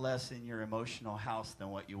lot less in your emotional house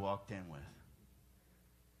than what you walked in with.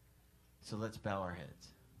 So let's bow our heads.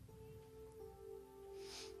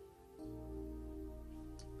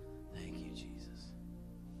 Thank you, Jesus.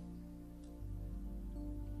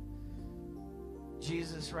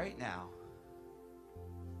 Jesus, right now,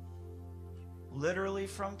 literally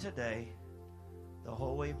from today, the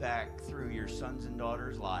whole way back through your sons and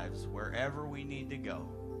daughters' lives, wherever we need to go,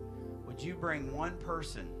 would you bring one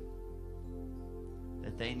person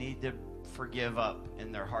that they need to forgive up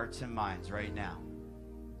in their hearts and minds right now?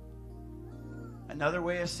 Another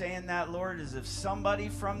way of saying that, Lord, is if somebody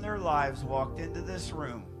from their lives walked into this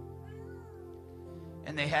room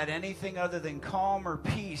and they had anything other than calm or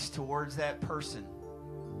peace towards that person,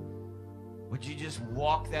 would you just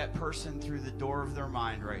walk that person through the door of their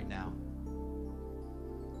mind right now?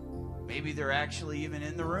 Maybe they're actually even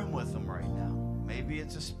in the room with them right now. Maybe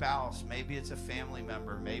it's a spouse. Maybe it's a family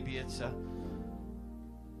member. Maybe it's a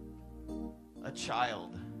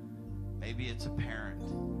child. Maybe it's a parent.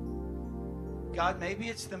 God, maybe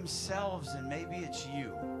it's themselves and maybe it's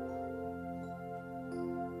you.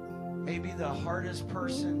 Maybe the hardest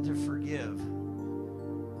person to forgive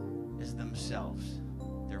is themselves.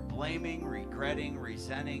 They're blaming, regretting,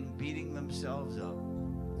 resenting, beating themselves up.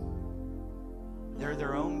 They're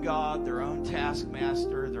their own God, their own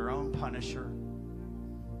taskmaster, their own punisher.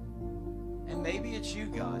 And maybe it's you,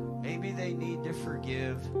 God. Maybe they need to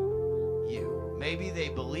forgive you. Maybe they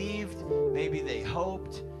believed, maybe they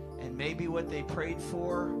hoped, and maybe what they prayed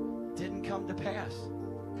for didn't come to pass.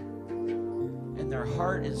 And their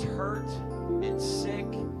heart is hurt, it's sick,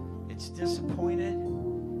 it's disappointed,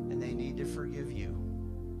 and they need to forgive you.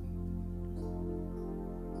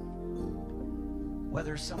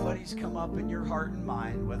 Whether somebody's come up in your heart and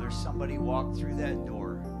mind, whether somebody walked through that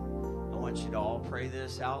door, I want you to all pray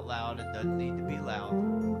this out loud. It doesn't need to be loud.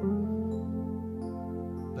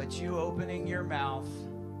 But you opening your mouth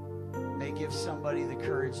may give somebody the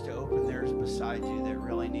courage to open theirs beside you that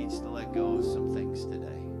really needs to let go of some things today.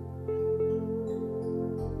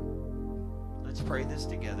 Let's pray this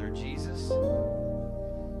together. Jesus,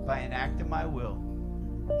 by an act of my will,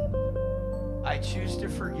 I choose to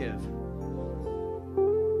forgive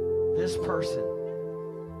this person,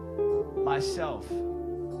 myself,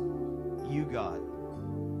 you, God,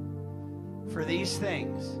 for these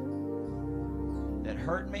things that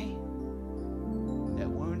hurt me, that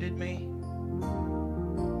wounded me.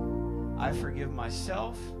 I forgive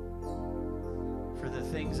myself for the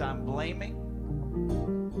things I'm blaming,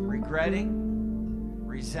 regretting,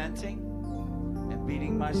 resenting, and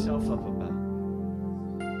beating myself up about.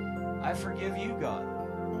 I forgive you, God,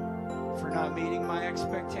 for not meeting my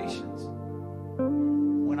expectations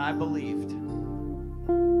when I believed.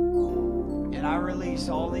 And I release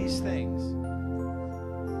all these things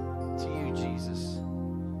to you, Jesus,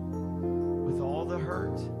 with all the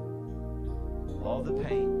hurt, all the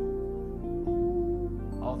pain,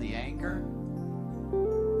 all the anger,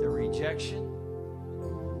 the rejection,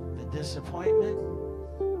 the disappointment,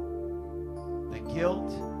 the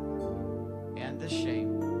guilt, and the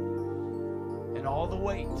shame, and all the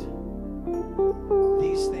weight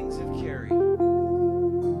these things have carried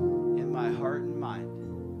in my heart and mind,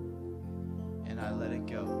 and I let it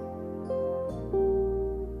go.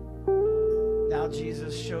 Now,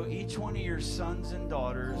 Jesus, show each one of your sons and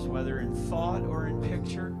daughters, whether in thought or in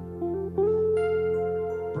picture,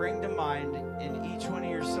 bring to mind in each one of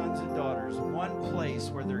your sons and daughters one place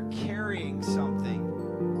where they're carrying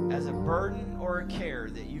something as a burden or a care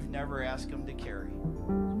that you've never asked them to carry.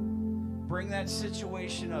 Bring that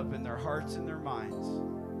situation up in their hearts and their minds.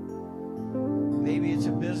 Maybe it's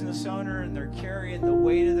a business owner and they're carrying the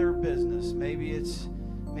weight of their business. Maybe it's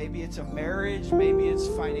a marriage. Maybe it's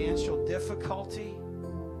financial difficulty.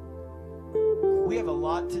 We have a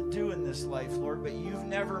lot to do in this life, Lord, but you've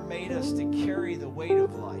never made us to carry the weight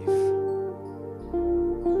of life.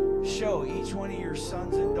 Show each one of your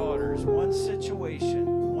sons and daughters one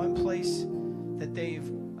situation, one place that they've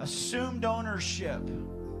assumed ownership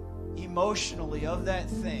emotionally of that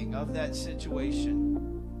thing, of that situation.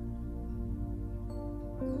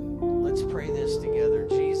 Let's pray this together.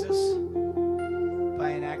 Jesus, by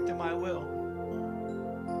an act of my will,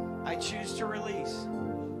 I choose to release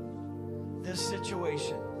this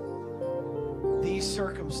situation, these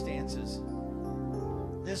circumstances,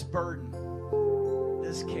 this burden,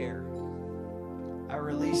 this care. I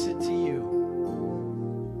release it to you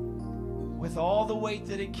with all the weight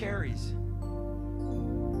that it carries,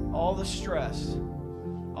 all the stress,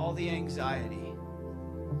 all the anxiety.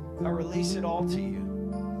 I release it all to you,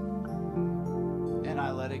 and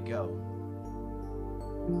I let it go.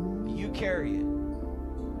 You carry it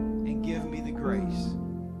and give me the grace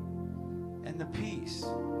and the peace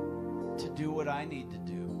to do what I need to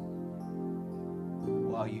do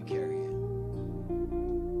while you carry it.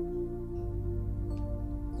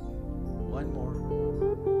 One more.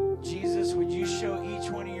 Jesus, would you show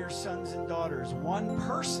each one of your sons and daughters one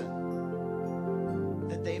person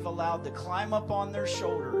that they've allowed to climb up on their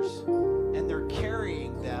shoulders, and they're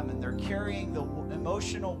carrying them, and they're carrying the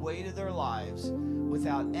emotional weight of their lives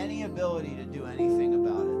without any ability to do anything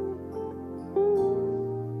about it.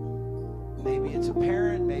 Maybe it's a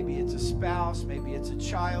parent, maybe it's a spouse, maybe it's a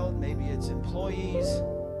child, maybe it's employees.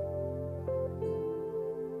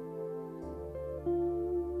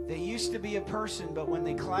 They used to be a person, but when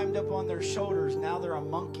they climbed up on their shoulders, now they're a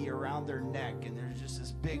monkey around their neck, and there's just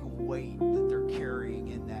this big weight that they're carrying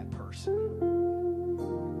in that person.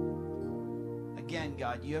 Again,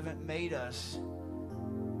 God, you haven't made us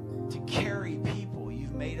to carry people.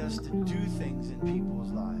 You've made us to do things in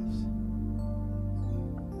people's lives.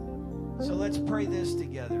 So let's pray this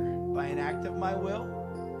together. by an act of my will,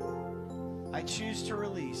 I choose to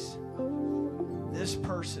release this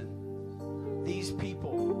person, these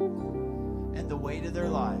people, and the weight of their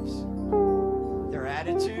lives, their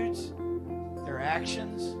attitudes, their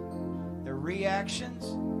actions, their reactions,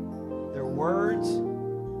 their words,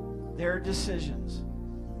 their decisions,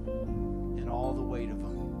 and all the weight of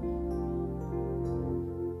them.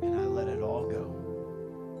 And I let it all go.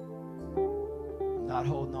 I'm not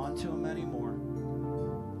holding on to them anymore.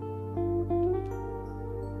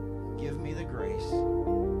 Give me the grace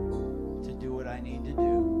to do what I need to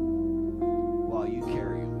do while you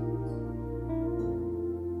carry them.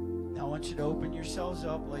 Now I want you to open yourselves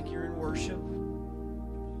up like you're in worship.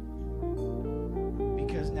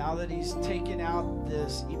 Because now that he's taken out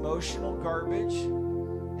this emotional garbage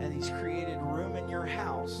and he's created room in your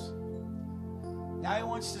house, now he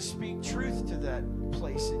wants to speak truth to that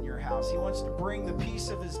place in your house. He wants to bring the peace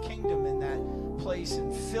of his kingdom in that place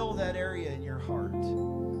and fill that area in your heart.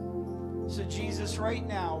 So Jesus, right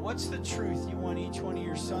now, what's the truth you want each one of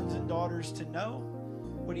your sons and daughters to know?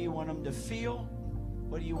 What do you want them to feel?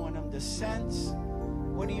 What do you want them to sense?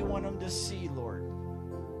 What do you want them to see, Lord?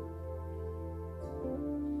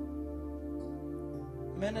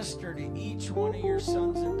 Minister to each one of your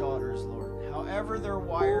sons and daughters, Lord, however they're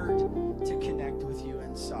wired to connect with you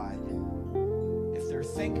inside. If they're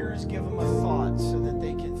thinkers, give them a thought so that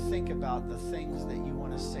they can think about the things that you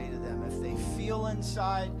want to say to them. If they feel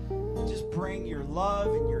inside, just bring your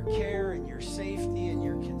love and your care and your safety and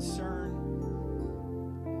your concern.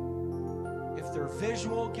 If they're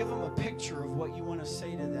visual, give them a picture of what you want to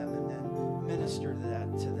say to them and then minister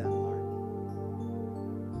that to them.